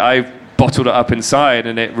 I bottled it up inside,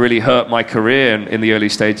 and it really hurt my career in the early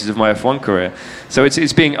stages of my F1 career. So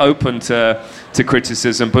it's being open to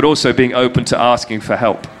criticism, but also being open to asking for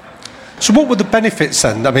help. So what were the benefits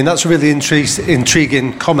then? I mean, that's a really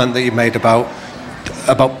intriguing comment that you made about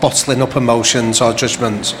bottling up emotions or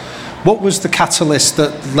judgments. What was the catalyst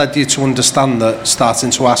that led you to understand that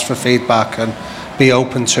starting to ask for feedback and be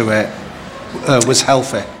open to it was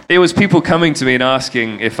healthy? It was people coming to me and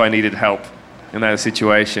asking if I needed help in that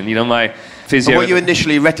situation. My physio... But were you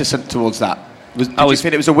initially reticent towards that? Did you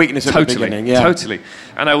feel it was a weakness at the beginning? Yeah. Totally.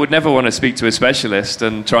 And I would never want to speak to a specialist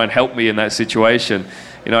and try and help me in that situation.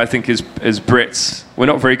 I think as Brits, we're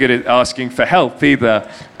not very good at asking for help either.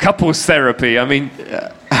 Couples therapy, I mean,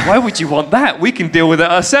 why would you want that? We can deal with it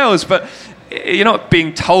ourselves. But you're not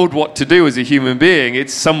being told what to do as a human being.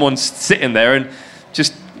 It's someone sitting there and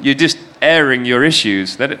you're just airing your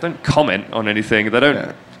issues. They don't comment on anything. They don't...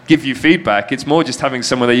 Yeah. Give you feedback. It's more just having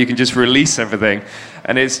someone that you can just release everything,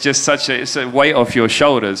 and it's just it's a weight off your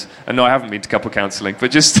shoulders. And no, I haven't been to couple counselling,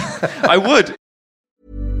 but just I would.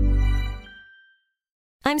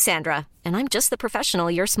 I'm Sandra, and I'm just the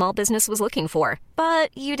professional your small business was looking for.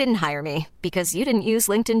 But you didn't hire me because you didn't use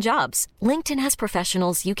LinkedIn Jobs. LinkedIn has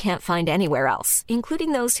professionals you can't find anywhere else,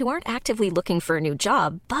 including those who aren't actively looking for a new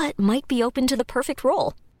job but might be open to the perfect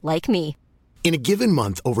role, like me. In a given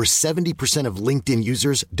month, over 70% of LinkedIn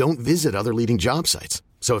users don't visit other leading job sites.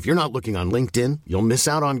 So if you're not looking on LinkedIn, you'll miss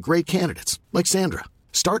out on great candidates like Sandra.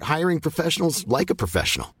 Start hiring professionals like a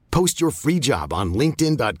professional. Post your free job on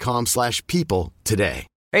linkedin.com/people today.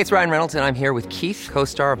 Hey, it's Ryan Reynolds, and I'm here with Keith,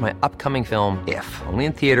 co-star of my upcoming film, If, only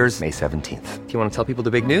in theaters May 17th. Do you want to tell people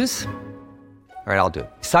the big news? All right, I'll do it.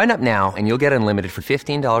 Sign up now and you'll get unlimited for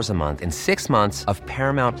 $15 a month and 6 months of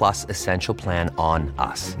Paramount Plus Essential Plan on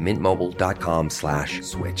us.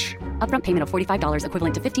 MintMobile.com/switch. Upfront payment of $45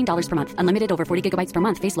 equivalent to $15 per month. Unlimited over 40 gigabytes per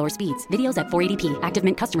month. Face lower speeds. Videos at 480p. Active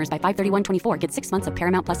Mint customers by 531.24 get 6 months of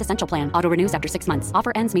Paramount Plus Essential Plan. Auto renews after 6 months.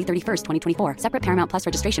 Offer ends May 31st, 2024. Separate Paramount Plus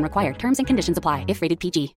registration required. Terms and conditions apply if rated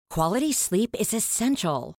PG. Quality sleep is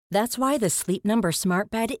essential. That's why the Sleep Number Smart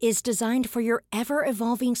Bed is designed for your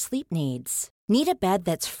ever-evolving sleep needs. Need a bed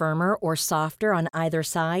that's firmer or softer on either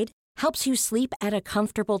side? Helps you sleep at a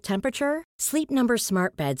comfortable temperature? Sleep Number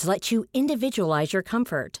Smart Beds let you individualize your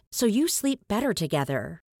comfort, so you sleep better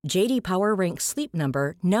together. J.D. Power ranks Sleep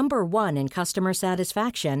Number #1 in customer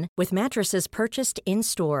satisfaction with mattresses purchased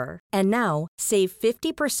in-store. And now, save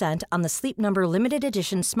 50% on the Sleep Number Limited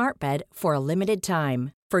Edition Smart Bed for a limited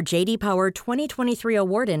time. For J.D. Power 2023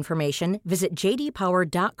 award information, visit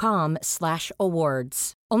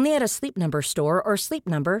jdpower.com/awards. Only at a Sleep Number store or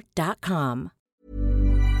sleepnumber.com.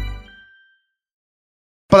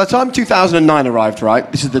 By the time 2009 arrived, right,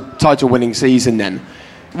 this is the title-winning season then,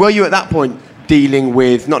 were you at that point dealing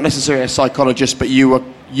with, not necessarily a psychologist, but you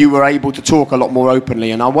were able to talk a lot more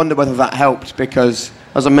openly? And I wonder whether that helped because,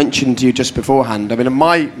 as I mentioned to you just beforehand, I mean,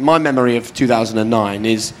 my memory of 2009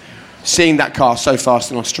 is seeing that car so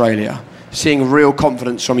fast in Australia seeing real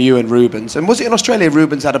confidence from you and Rubens. And was it in Australia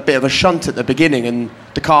Rubens had a bit of a shunt at the beginning and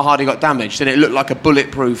the car hardly got damaged and it looked like a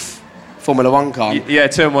bulletproof Formula One car? Yeah,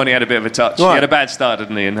 turn one he had a bit of a touch. Right. He had a bad start,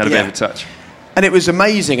 didn't he, and had a bit of a touch. And it was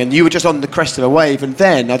amazing, and you were just on the crest of a wave. And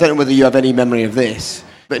then, I don't know whether you have any memory of this,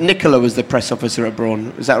 but Nicola was the press officer at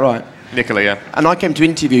Brawn. Is that right? Nicola, yeah. And I came to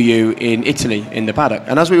interview you in Italy, in the paddock.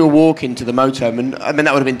 And as we were walking to the motorhome, and I mean,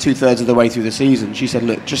 that would have been 2/3 of the way through the season, she said,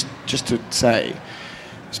 look, just to say,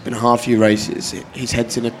 it's been a hard few races. His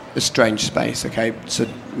head's in a strange space, okay? So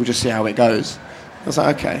we'll just see how it goes. I was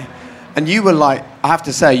like, okay. And you were like, I have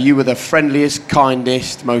to say, you were the friendliest,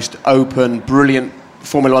 kindest, most open, brilliant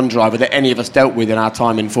Formula One driver that any of us dealt with in our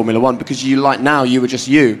time in Formula One, because you were just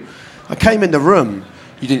you. I came in the room,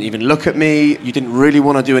 you didn't even look at me, you didn't really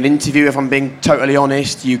want to do an interview, if I'm being totally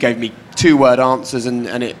honest. You gave me 2-word answers, and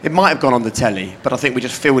it might have gone on the telly, but I think we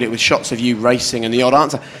just filled it with shots of you racing and the odd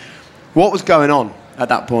answer. What was going on at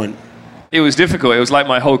that point? It was difficult. It was like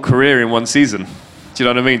my whole career in one season. Do you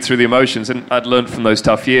know what I mean? Through the emotions, and I'd learned from those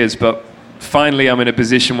tough years, but finally I'm in a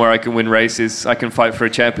position where I can win races, I can fight for a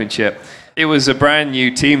championship. It was a brand new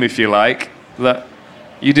team, if you like, that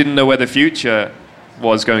you didn't know where the future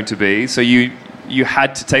was going to be, so you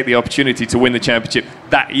had to take the opportunity to win the championship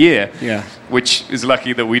that year, which is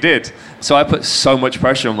lucky that we did. So I put so much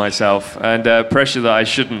pressure on myself, and pressure that I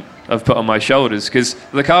shouldn't have put on my shoulders, because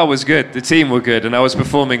the car was good, the team were good, and I was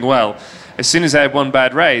performing well. As soon as I had one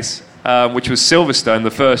bad race, which was Silverstone,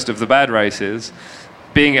 the first of the bad races,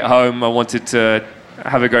 being at home, I wanted to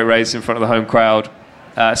have a great race in front of the home crowd.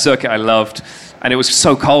 Circuit I loved, and it was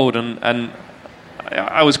so cold, and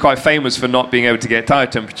I was quite famous for not being able to get tyre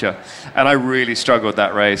temperature, and I really struggled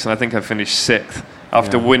that race, and I think I finished 6th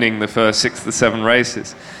after winning the first 6 to 7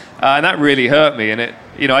 races, and that really hurt me. And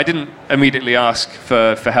I didn't immediately ask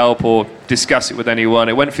for help or discuss it with anyone.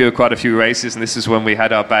 It went through quite a few races, and this is when we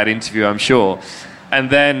had our bad interview, I'm sure. And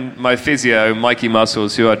then my physio, Mikey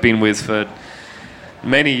Muscles, who I'd been with for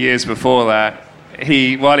many years before that,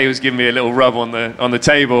 while he was giving me a little rub on the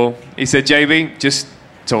table, he said, JB, just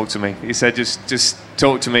talk to me. He said, just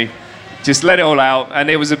talk to me. Just let it all out. And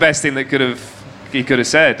it was the best thing that he could have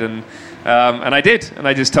said. And I did. And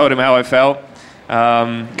I just told him how I felt.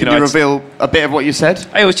 Can you reveal a bit of what you said?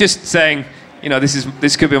 I was just saying,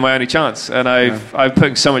 this could be my only chance. And I've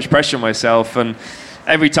put so much pressure on myself. And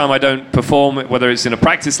every time I don't perform, whether it's in a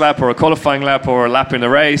practice lap or a qualifying lap or a lap in a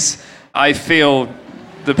race, I feel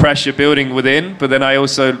the pressure building within, but then I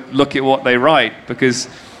also look at what they write, because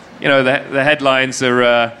the headlines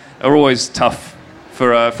are always tough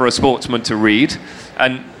for a sportsman to read,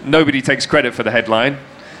 and nobody takes credit for the headline.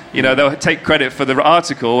 They'll take credit for the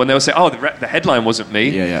article, and they'll say, oh, the headline wasn't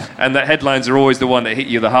me. And the headlines are always the one that hit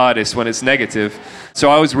you the hardest when it's negative.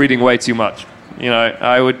 So I was reading way too much.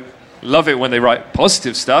 I would love it when they write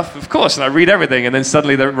positive stuff, of course, and I read everything, and then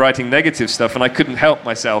suddenly they're writing negative stuff, and I couldn't help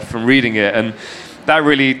myself from reading it, and that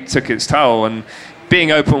really took its toll. And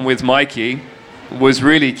being open with Mikey was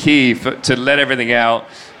really key to let everything out,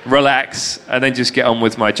 relax, and then just get on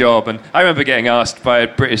with my job. And I remember getting asked by a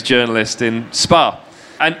British journalist in Spa,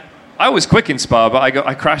 and I was quick in Spa, but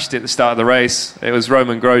I crashed at the start of the race. It was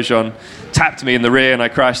Roman Grosjean tapped me in the rear, and I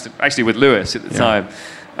crashed actually with Lewis at the time.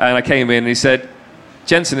 And I came in, and he said,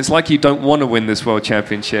 Jenson, it's like you don't want to win this world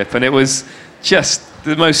championship. And it was just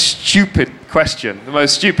the most stupid question, the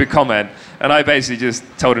most stupid comment. And I basically just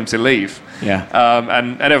told him to leave.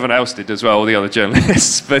 And everyone else did as well, all the other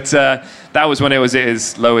journalists. But that was when it was at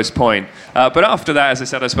its lowest point. But after that, as I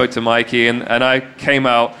said, I spoke to Mikey, and I came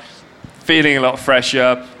out feeling a lot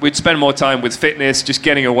fresher. We'd spend more time with fitness, just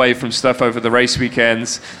getting away from stuff over the race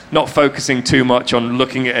weekends, not focusing too much on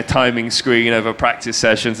looking at a timing screen over practice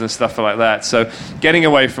sessions and stuff like that. So getting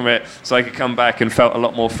away from it so I could come back and felt a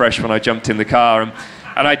lot more fresh when I jumped in the car.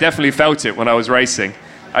 And I definitely felt it when I was racing.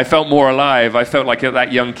 I felt more alive. I felt like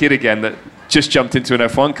that young kid again that just jumped into an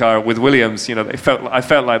F1 car with Williams. I felt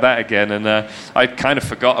like that again, and I kind of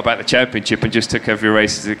forgot about the championship and just took every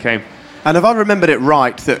race as it came. And if I remembered it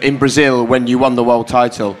right, that in Brazil, when you won the world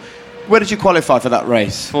title, where did you qualify for that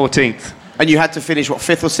race? 14th. And you had to finish,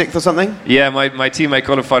 5th or 6th or something? Yeah, my teammate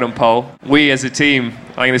qualified on pole. We as a team,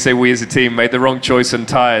 made the wrong choice on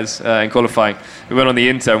tyres in qualifying. We went on the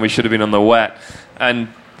Inter and we should have been on the wet. And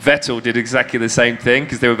Vettel did exactly the same thing,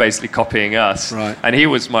 because they were basically copying us. Right. And he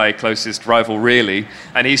was my closest rival, really,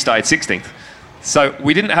 and he started 16th. So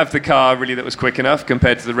we didn't have the car really that was quick enough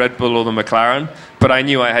compared to the Red Bull or the McLaren, but I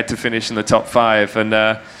knew I had to finish in the top 5. And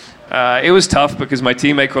it was tough because my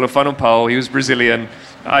teammate called a final pole. He was Brazilian.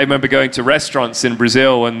 I remember going to restaurants in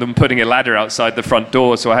Brazil and them putting a ladder outside the front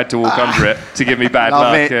door, so I had to walk under it to give me bad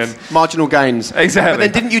Love luck. it. And marginal gains. Exactly. But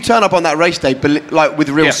then didn't you turn up on that race day like with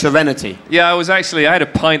real serenity? Yeah, I had a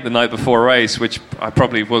pint the night before a race, which I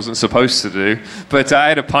probably wasn't supposed to do. But I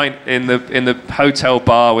had a pint in the hotel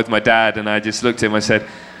bar with my dad, and I just looked at him. I said,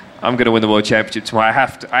 I'm going to win the World Championship tomorrow.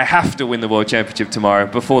 I have to win the World Championship tomorrow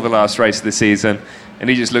before the last race of the season. And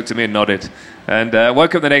he just looked at me and nodded. And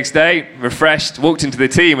woke up the next day, refreshed, walked into the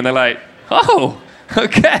team, and they're like, oh,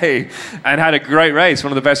 okay. And had a great race,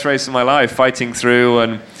 one of the best races of my life, fighting through.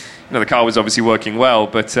 And the car was obviously working well,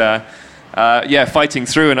 but fighting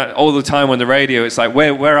through. And all the time on the radio, it's like,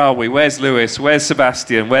 where are we? Where's Lewis? Where's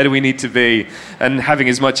Sebastian? Where do we need to be? And having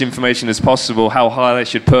as much information as possible, how hard I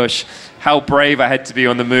should push, how brave I had to be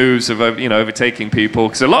on the moves of overtaking people,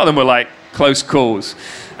 because a lot of them were like close calls.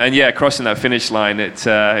 And crossing that finish line, it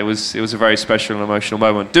was a very special and emotional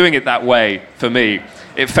moment. Doing it that way, for me,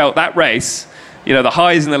 it felt that race, the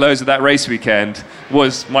highs and the lows of that race weekend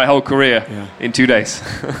was my whole career in 2 days.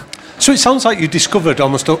 So it sounds like you discovered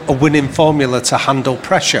almost a winning formula to handle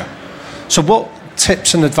pressure. So what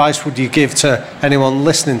tips and advice would you give to anyone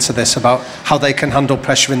listening to this about how they can handle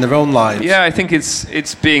pressure in their own lives? Yeah, I think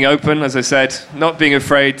it's being open, as I said, not being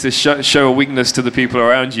afraid to show a weakness to the people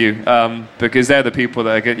around you, because they're the people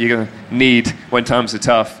that you're going to need when times are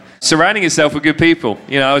tough. Surrounding yourself with good people.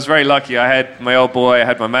 I was very lucky. I had my old boy, I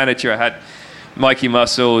had my manager, I had Mikey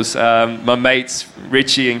Muscles, my mates,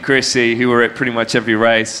 Richie and Chrissy, who were at pretty much every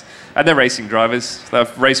race. And they're racing drivers.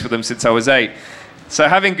 I've raced with them since I was 8. So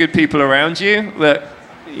having good people around you that,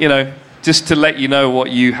 just to let you know what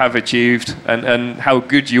you have achieved and how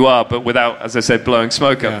good you are, but without, as I said, blowing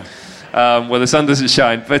smoke up where the sun doesn't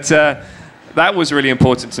shine. But that was really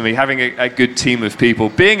important to me, having a good team of people.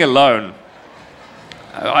 Being alone,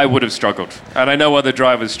 I would have struggled. And I know other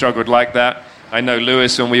drivers struggled like that. I know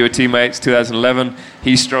Lewis, when we were teammates, 2011,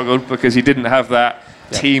 he struggled because he didn't have that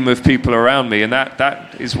team of people around me. And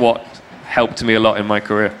that is what helped me a lot in my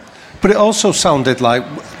career. But it also sounded like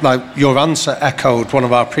your answer echoed one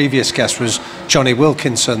of our previous guests, was Johnny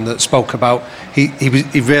Wilkinson, that spoke about he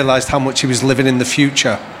realised how much he was living in the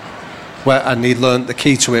future, and he learned the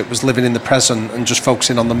key to it was living in the present and just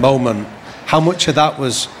focusing on the moment. How much of that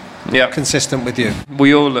was consistent with you?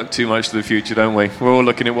 We all look too much to the future, don't we? We're all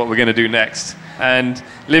looking at what we're going to do next. And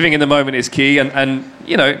living in the moment is key. And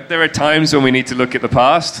there are times when we need to look at the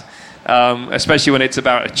past, especially when it's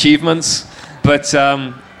about achievements. But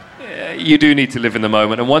you do need to live in the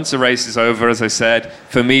moment. And once the race is over, as I said,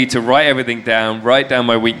 for me to write everything down, write down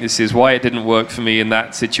my weaknesses, why it didn't work for me in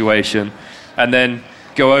that situation, and then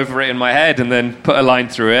go over it in my head and then put a line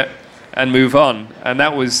through it and move on. And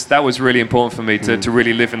that was really important for me to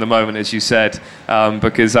really live in the moment, as you said,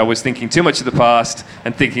 because I was thinking too much of the past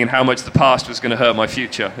and thinking how much the past was going to hurt my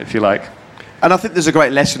future, if you like. And I think there's a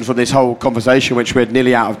great lesson from this whole conversation, which we're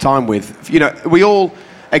nearly out of time with. We all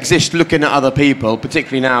exist looking at other people,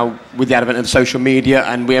 particularly now with the advent of social media,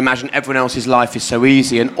 and we imagine everyone else's life is so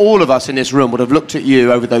easy. And all of us in this room would have looked at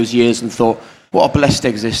you over those years and thought, what a blessed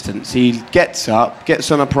existence. He gets up, gets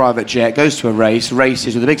on a private jet, goes to a race,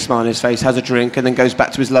 races with a big smile on his face, has a drink, and then goes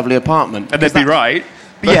back to his lovely apartment. And they'd be right.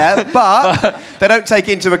 Yeah, but they don't take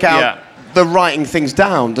into account the writing things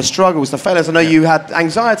down, the struggles, the failures. I know you had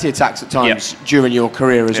anxiety attacks at times during your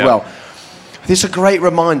career as well. This is a great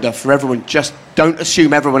reminder for everyone. Just don't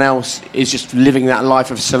assume everyone else is just living that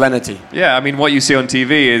life of serenity. Yeah, I mean, what you see on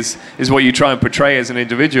TV is what you try and portray as an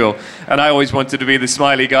individual. And I always wanted to be the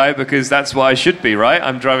smiley guy because that's what I should be, right?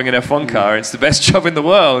 I'm driving an F1 car. It's the best job in the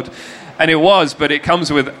world. And it was, but it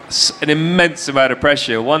comes with an immense amount of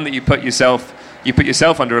pressure. One, that you put yourself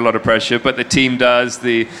under a lot of pressure, but the team does,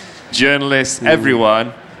 the journalists,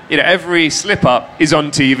 everyone. Every slip-up is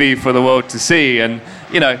on TV for the world to see. And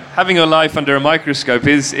having your life under a microscope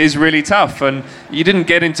is really tough. And you didn't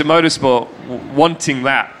get into motorsport wanting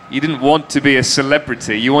that. You didn't want to be a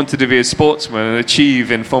celebrity. You wanted to be a sportsman and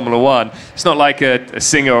achieve in Formula One. It's not like a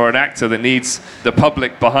singer or an actor that needs the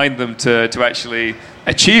public behind them to actually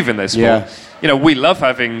achieve in their sport. Yeah. We love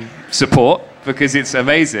having support because it's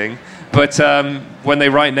amazing. But when they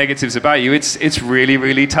write negatives about you, it's really,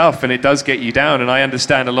 really tough, and it does get you down. And I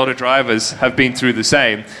understand a lot of drivers have been through the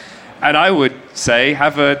same. And I would say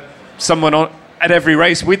have someone at every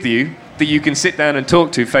race with you that you can sit down and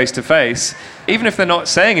talk to face to face, even if they're not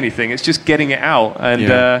saying anything. It's just getting it out.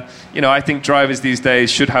 And I think drivers these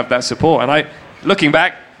days should have that support. And looking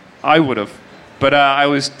back, I would have, but I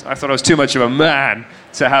thought I was too much of a man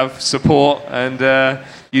to have support. And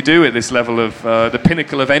you do at this level of the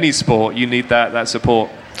pinnacle of any sport, you need that support.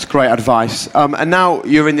 It's great advice. And now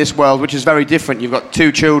you're in this world, which is very different. You've got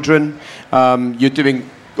 2 children. You're doing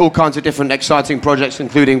all kinds of different exciting projects,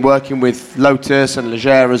 including working with Lotus and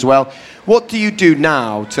Leger as well. What do you do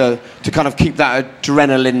now to kind of keep that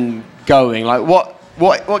adrenaline going? Like,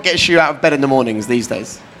 what gets you out of bed in the mornings these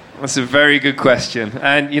days? That's a very good question.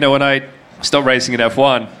 And, when I stopped racing in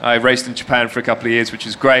F1, I raced in Japan for a couple of years, which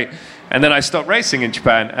was great. And then I stopped racing in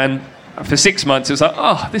Japan. And for 6 months, it was like,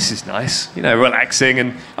 oh, this is nice, relaxing.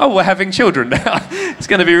 And, oh, we're having children now. It's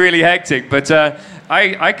going to be really hectic. But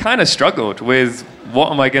I kind of struggled with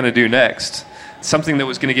what am I going to do next? Something that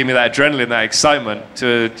was going to give me that adrenaline, that excitement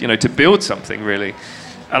to build something, really.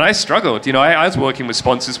 And I struggled. I was working with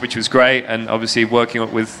sponsors, which was great, and obviously working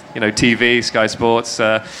with, TV, Sky Sports.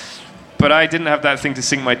 But I didn't have that thing to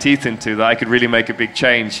sink my teeth into that I could really make a big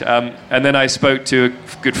change. And then I spoke to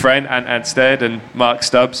a good friend, Ant Anstead, and Mark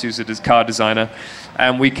Stubbs, who's a car designer,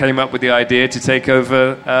 and we came up with the idea to take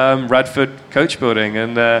over Radford Coach Building.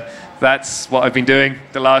 And that's what I've been doing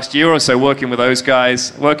the last year or so, working with those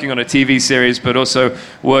guys, working on a TV series, but also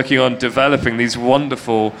working on developing these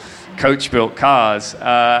wonderful coach-built cars.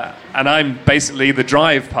 And I'm basically the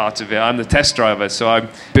drive part of it. I'm the test driver, so I'm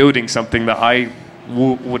building something that I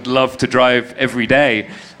would love to drive every day.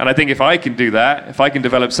 And I think if I can do that, if I can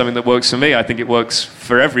develop something that works for me, I think it works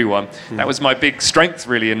for everyone. That was my big strength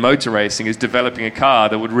really in motor racing, is developing a car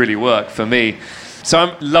that would really work for me. So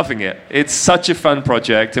I'm loving it. It's such a fun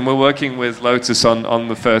project, and we're working with Lotus on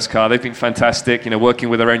the first car. They've been fantastic, working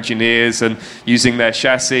with our engineers and using their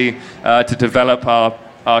chassis to develop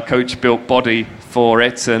our coach-built body for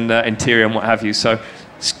it and interior and what have you. So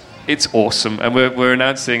it's awesome, and we're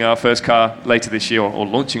announcing our first car later this year, or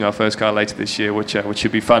launching our first car later this year, which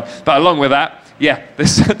should be fun. But along with that,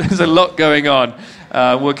 there's a lot going on.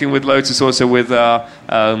 Working with Lotus, also with our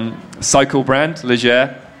cycle brand,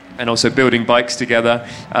 Leger, and also building bikes together.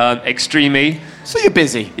 Extreme E. So you're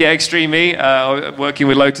busy. Yeah, Extreme E. Working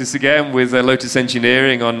with Lotus again, with Lotus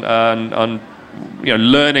Engineering on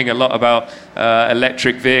learning a lot about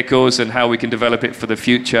electric vehicles and how we can develop it for the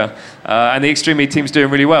future. And the Extreme E team's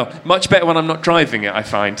doing really well. Much better when I'm not driving it, I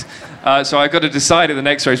find. So I've got to decide at the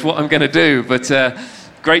next race what I'm going to do. But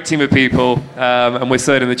great team of people, and we're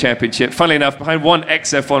third in the championship. Funnily enough, behind one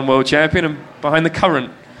ex-F1 world champion and behind the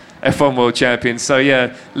current F1 world champion. So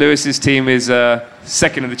yeah, Lewis's team is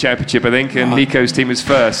second in the championship, I think, and Nico's team is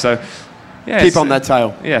first. So yeah, keep on their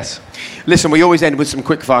tail. Yes. Listen, we always end with some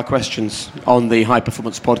quick-fire questions on the High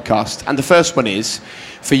Performance Podcast. And the first one is,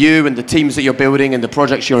 for you and the teams that you're building and the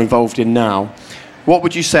projects you're involved in now, what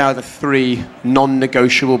would you say are the 3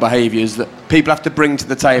 non-negotiable behaviours that people have to bring to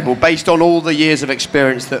the table based on all the years of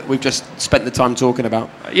experience that we've just spent the time talking about?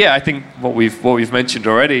 Yeah, I think what we've mentioned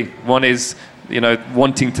already. One is,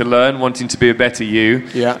 wanting to learn, wanting to be a better you.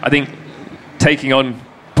 Yeah. I think taking on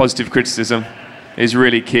positive criticism is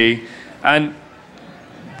really key. And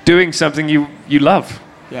doing something you love,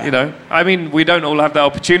 I mean, we don't all have that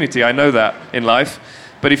opportunity. I know that in life.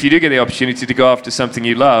 But if you do get the opportunity to go after something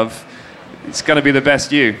you love, it's going to be the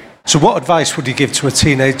best you. So what advice would you give to a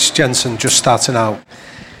teenage Jenson just starting out?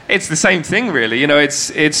 It's the same thing, really.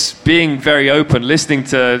 It's being very open, listening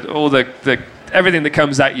to all the everything that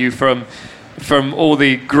comes at you from all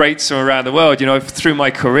the greats from around the world. Through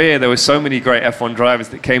my career, there were so many great F1 drivers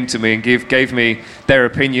that came to me and gave me their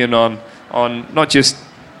opinion on not just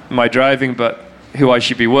my driving, but who I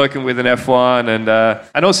should be working with in F1,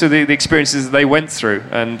 and also the experiences that they went through.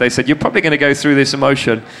 And they said, you're probably going to go through this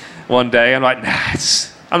emotion one day. I'm like, nah,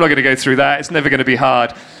 I'm not going to go through that. It's never going to be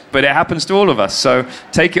hard. But it happens to all of us. So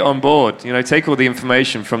take it on board. Take all the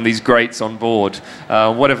information from these greats on board.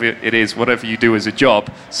 Whatever it is, whatever you do as a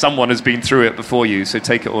job, someone has been through it before you. So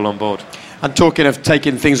take it all on board. And talking of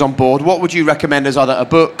taking things on board, what would you recommend as either a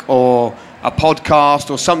book or a podcast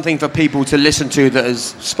or something for people to listen to that has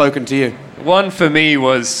spoken to you? One for me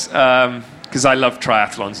was, because I love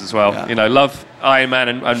triathlons as well. Yeah. Love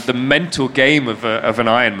Ironman and the mental game of an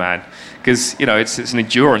Ironman. Because, it's an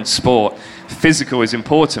endurance sport. Physical is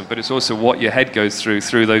important, but it's also what your head goes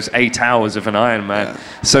through those 8 hours of an Ironman.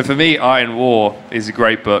 Yeah. So for me, Iron War is a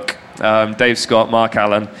great book. Dave Scott, Mark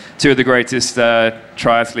Allen, 2 of the greatest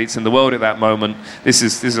triathletes in the world at that moment. This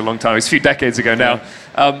is a long time. It's a few decades ago now.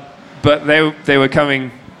 But they were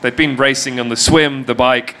coming. They'd been racing on the swim, the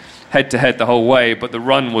bike, head to head the whole way. But the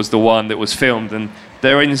run was the one that was filmed, and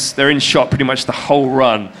they're in shot pretty much the whole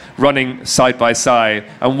run, running side by side,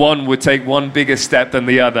 and one would take one bigger step than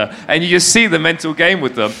the other. And you just see the mental game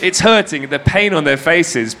with them. It's hurting, the pain on their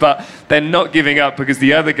faces, but they're not giving up because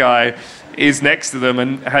the other guy is next to them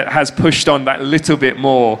and has pushed on that little bit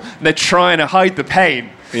more. And they're trying to hide the pain,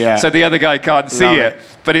 so the other guy can't see it.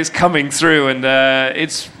 but it's coming through, and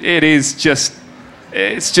it's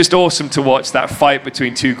just awesome to watch that fight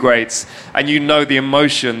between two greats, and you know the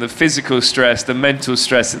emotion, the physical stress, the mental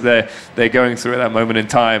stress that they're going through at that moment in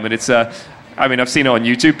time. And it's I mean, I've seen it on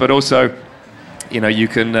YouTube, but also, you know, you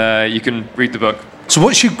can read the book. So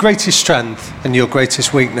what's your greatest strength and your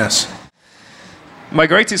greatest weakness? My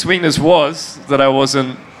greatest weakness was that I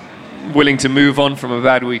wasn't willing to move on from a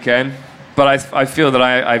bad weekend, but I feel that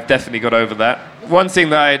I've definitely got over that. One thing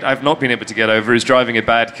that I've not been able to get over is driving a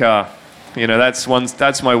bad car. You know, that's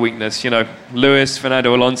my weakness. You know,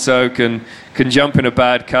 Fernando Alonso can jump in a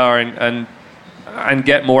bad car and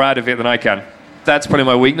get more out of it than I can. That's probably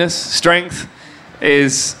my weakness. Strength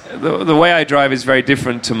is the way I drive is very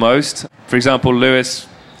different to most. For example, Lewis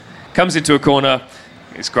comes into a corner.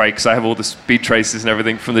 It's great because I have all the speed traces and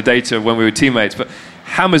everything from the data when we were teammates, but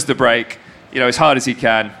hammers the brake, you know, as hard as he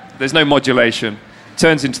can. There's no modulation.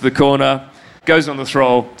 Turns into the corner, goes on the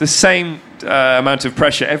throttle, the same amount of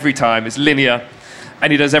pressure every time. It's linear,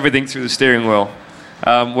 and he does everything through the steering wheel.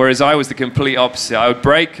 Whereas I was the complete opposite. I would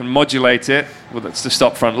brake and modulate it, well, that's to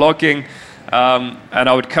stop front locking, and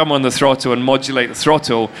I would come on the throttle and modulate the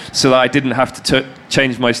throttle so that I didn't have to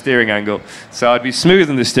change my steering angle. So I'd be smooth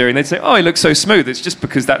in the steering. They'd say, "Oh, he looks so smooth." It's just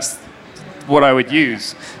because that's what I would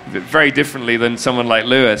use, very differently than someone like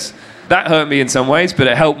Lewis. That hurt me in some ways, but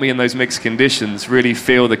it helped me in those mixed conditions really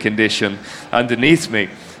feel the condition underneath me.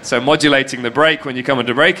 So modulating the brake, when you come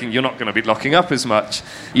into braking, you're not going to be locking up as much.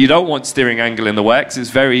 You don't want steering angle in the way, because it's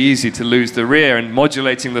very easy to lose the rear, and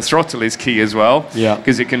modulating the throttle is key as well,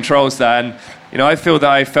 because it controls that. And you know, I feel that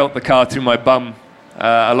I felt the car through my bum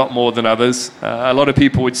a lot more than others. A lot of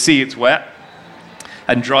people would see it's wet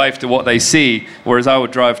and drive to what they see, whereas I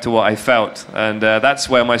would drive to what I felt. And that's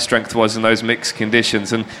where my strength was in those mixed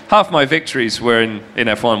conditions. And half my victories were in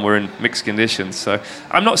F1 were in mixed conditions. So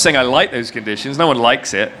I'm not saying I like those conditions. No one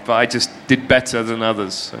likes it, but I just did better than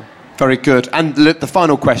others. So. Very good. And look, the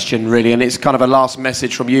final question, really, and it's kind of a last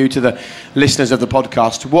message from you to the listeners of the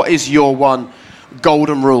podcast. What is your one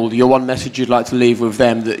golden rule, your one message you'd like to leave with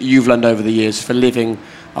them that you've learned over the years for living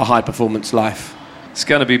a high-performance life? It's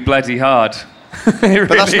going to be bloody hard. But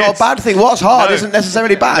that's not a bad thing. What's hard isn't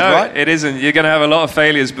necessarily bad, right? It isn't. You're going to have a lot of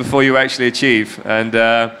failures before you actually achieve, and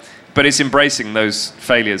but it's embracing those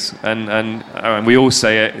failures, and we all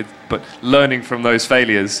say it, but learning from those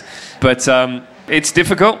failures. But it's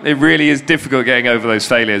difficult. It really is difficult getting over those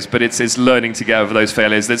failures, but it's learning to get over those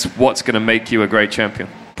failures. That's what's going to make you a great champion.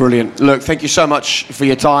 Brilliant. Look, thank you so much for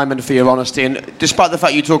your time and for your honesty. And despite the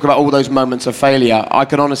fact you talk about all those moments of failure, I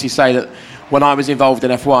can honestly say that when I was involved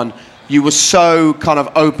in F1, you were so kind of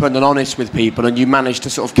open and honest with people, and you managed to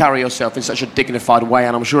sort of carry yourself in such a dignified way,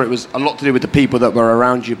 and I'm sure it was a lot to do with the people that were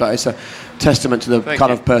around you, but it's a testament to the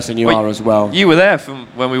of person you are as well. You were there from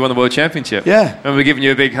when we won the World Championship. Yeah. And we were giving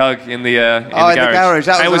you a big hug in the garage. In the garage.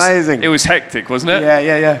 That was amazing. It was hectic, wasn't it?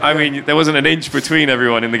 Yeah. I mean, there wasn't an inch between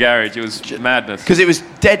everyone in the garage. It was madness. Because it was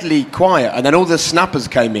deadly quiet, and then all the snappers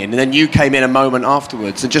came in, and then you came in a moment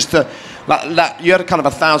afterwards, and just you had a kind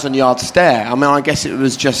of 1,000-yard stare. I mean, I guess it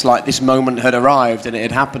was just like this moment had arrived and it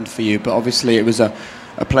had happened for you, but obviously it was a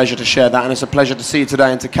pleasure to share that, and it's a pleasure to see you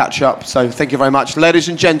today and to catch up. So thank you very much. Ladies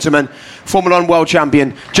and gentlemen, Formula 1 World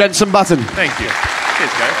Champion, Jenson Button. Thank you.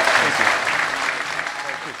 Cheers, guys. Thank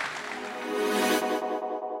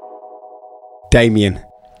you. Damien.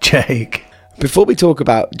 Jake. Before we talk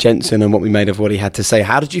about Jenson and what we made of what he had to say,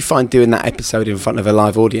 how did you find doing that episode in front of a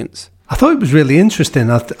live audience? I thought it was really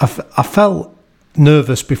interesting. I felt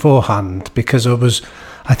nervous beforehand because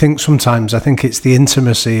I think it's the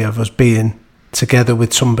intimacy of us being together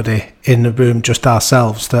with somebody in the room, just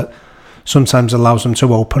ourselves, that sometimes allows them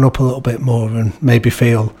to open up a little bit more and maybe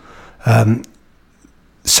feel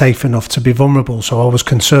safe enough to be vulnerable. So I was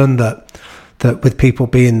concerned that with people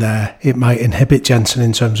being there, it might inhibit Jenson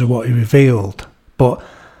in terms of what he revealed. But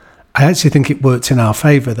I actually think it worked in our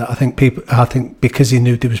favour. That I think because he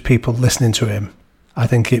knew there was people listening to him, I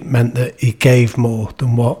think it meant that he gave more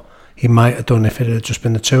than what he might have done if it had just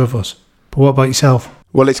been the two of us. But what about yourself?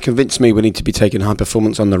 Well, it's convinced me we need to be taking high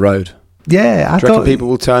performance on the road. Yeah, do you reckon people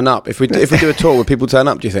will turn up? If we do a tour, will people turn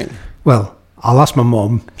up, do you think? Well, I'll ask my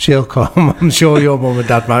mum. She'll come. I'm sure your mum and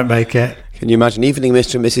dad might make it. Can you imagine? Evening,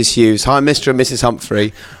 Mr. and Mrs. Hughes. Hi, Mr. and Mrs.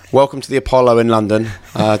 Humphrey. Welcome to the Apollo in London.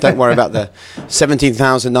 Don't worry about the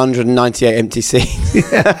 17,998 empty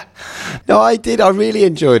seats. Yeah. No, I did. I really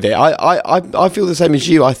enjoyed it. I feel the same as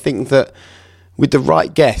you. I think that with the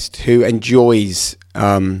right guest who enjoys,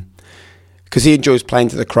 because he enjoys playing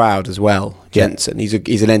to the crowd as well, Jenson. Yeah.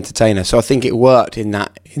 He's an entertainer. So I think it worked in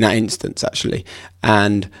that instance, actually.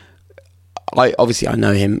 And I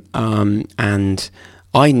know him, and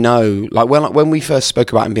I know, like when we first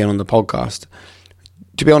spoke about him being on the podcast,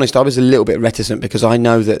 to be honest, I was a little bit reticent because I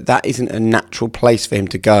know that isn't a natural place for him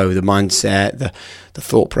to go. The mindset, the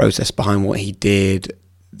thought process behind what he did.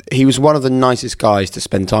 He was one of the nicest guys to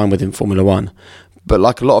spend time with in Formula One. But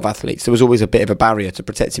like a lot of athletes, there was always a bit of a barrier to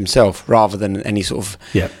protect himself rather than any sort of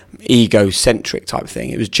egocentric type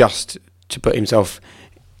thing. It was just to put himself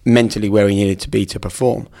mentally where he needed to be to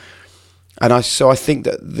perform. And I think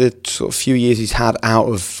that the sort of few years he's had out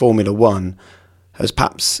of Formula One has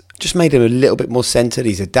perhaps just made him a little bit more centred.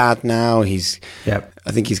 He's a dad now.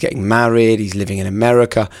 I think he's getting married. He's living in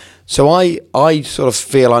America. So I sort of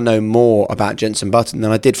feel I know more about Jenson Button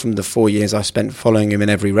than I did from the 4 years I spent following him in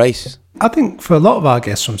every race. I think for a lot of our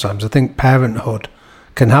guests sometimes, I think parenthood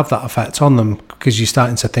can have that effect on them because you're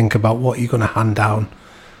starting to think about what you're going to hand down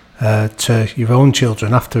to your own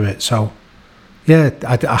children after it. So, yeah,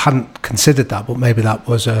 I hadn't considered that, but maybe that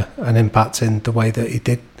was an impact in the way that he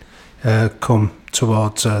did come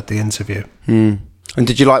towards the interview. And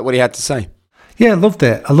did you like what he had to say? Yeah, I loved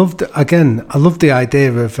it. I loved the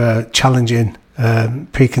idea of challenging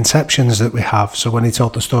preconceptions that we have. So when he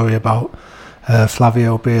told the story about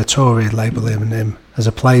Flavio Briatore labelling him as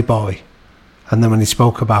a playboy, and then when he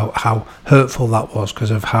spoke about how hurtful that was because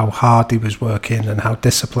of how hard he was working and how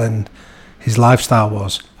disciplined his lifestyle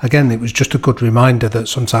was, again, it was just a good reminder that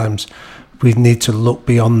sometimes we need to look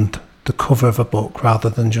beyond the cover of a book rather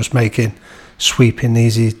than just making sweeping,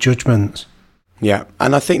 easy judgments. Yeah,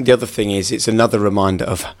 and I think the other thing is it's another reminder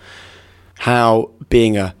of how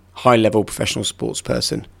being a high-level professional sports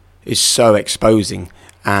person is so exposing,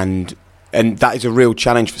 and that is a real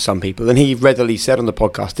challenge for some people. And he readily said on the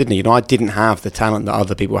podcast, didn't he? You know, I didn't have the talent that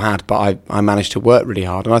other people had, but I managed to work really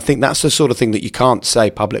hard. And I think that's the sort of thing that you can't say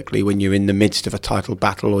publicly when you're in the midst of a title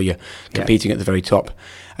battle or you're competing at the very top.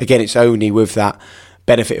 Again, it's only with that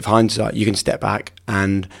benefit of hindsight you can step back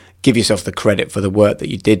and give yourself the credit for the work that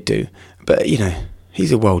you did do. But, you know,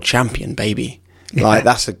 he's a world champion, baby. Yeah. Like,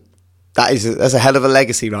 that's a hell of a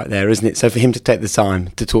legacy right there, isn't it? So for him to take the time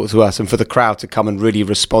to talk to us and for the crowd to come and really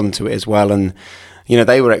respond to it as well. And, you know,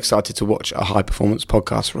 they were excited to watch a high-performance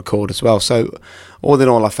podcast record as well. So all in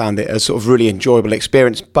all, I found it a sort of really enjoyable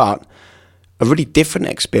experience, but a really different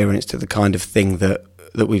experience to the kind of thing that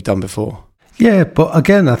we've done before. Yeah, but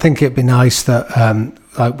again, I think it'd be nice that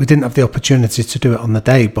like we didn't have the opportunity to do it on the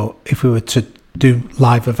day, but if we were to do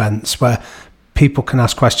live events where people can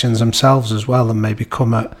ask questions themselves as well and maybe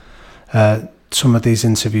come at some of these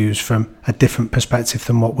interviews from a different perspective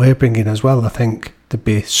than what we're bringing as well, I think there'd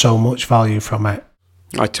be so much value from it.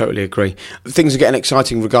 I totally agree. Things are getting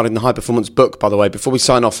exciting regarding the high performance book, by the way. Before we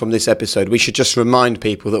sign off from this episode, we should just remind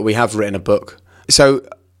people that we have written a book. So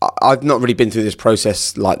I've not really been through this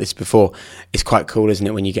process like this before. It's quite cool, isn't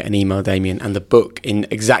it, when you get an email, Damien, and the book in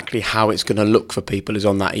exactly how it's going to look for people is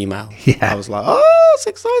on that email. Yeah. I was like, oh, it's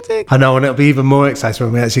exciting. I know, and it'll be even more exciting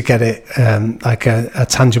when we actually get it like a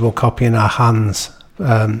tangible copy in our hands.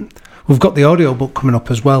 We've got the audio book coming up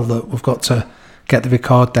as well that we've got to get the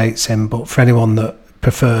record dates in, but for anyone that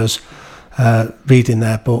prefers reading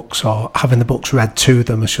their books or having the books read to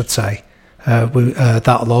them, I should say,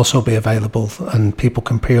 that'll also be available and people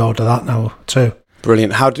can pre-order that now too.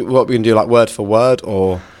 Brilliant. What are we going to do, like word for word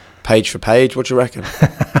or page for page? What do you reckon?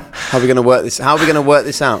 How are we going to work this? How are we going to work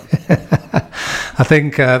this out? I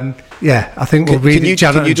think we'll read it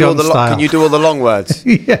Janet and John style. Can you do all the long words?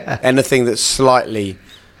 Yeah. Anything that's slightly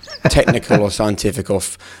technical or scientific or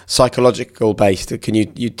psychological based, can you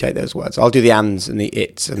take those words? I'll do the ands and the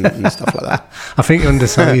its and stuff like that. I think you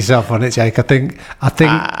understand yourself on it, Jake. I think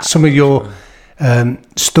some of your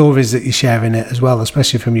stories that you share in it as well,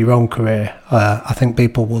 especially from your own career, I think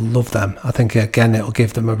people will love them. I think again it'll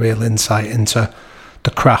give them a real insight into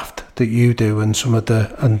the craft that you do and some of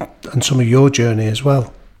your journey as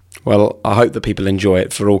well. Well, I hope that people enjoy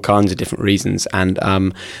it for all kinds of different reasons, and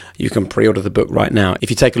you can pre-order the book right now.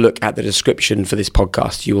 If you take a look at the description for this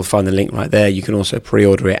podcast, you will find the link right there. You can also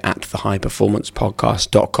pre-order it at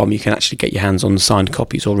thehighperformancepodcast.com. You can actually get your hands on signed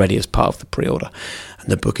copies already as part of the pre-order, and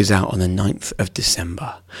the book is out on the 9th of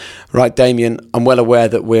December. Right, Damien, I'm well aware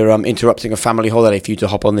that we're interrupting a family holiday for you to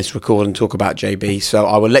hop on this record and talk about JB, so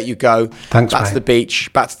I will let you go. Thanks, back mate. To the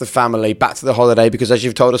beach, back to the family, back to the holiday, because as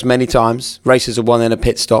you've told us many times, races are one in a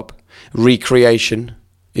pit stop. Recreation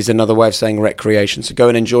is another way of saying recreation. So go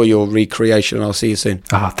and enjoy your recreation, and I'll see you soon.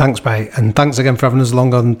 Thanks, mate. And thanks again for having us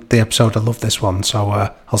along on the episode. I love this one. So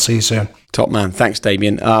I'll see you soon. Top man. Thanks,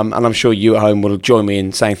 Damien. And I'm sure you at home will join me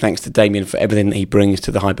in saying thanks to Damien for everything that he brings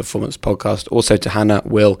to the High Performance Podcast. Also to Hannah,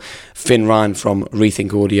 Will, Finn Ryan from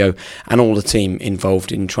Rethink Audio, and all the team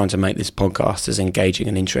involved in trying to make this podcast as engaging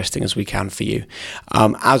and interesting as we can for you.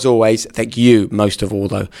 As always, thank you most of all,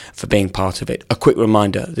 though, for being part of it. A quick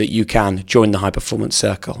reminder that you can join the High Performance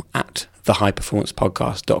Circle at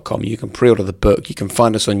thehighperformancepodcast.com. You can pre-order the book. You can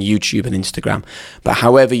find us on YouTube and Instagram. But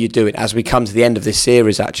however you do it, as we come to the end of this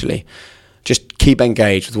series, actually, just keep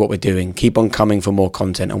engaged with what we're doing. Keep on coming for more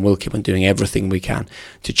content, and we'll keep on doing everything we can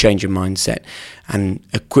to change your mindset and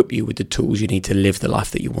equip you with the tools you need to live the life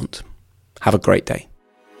that you want. Have a great day.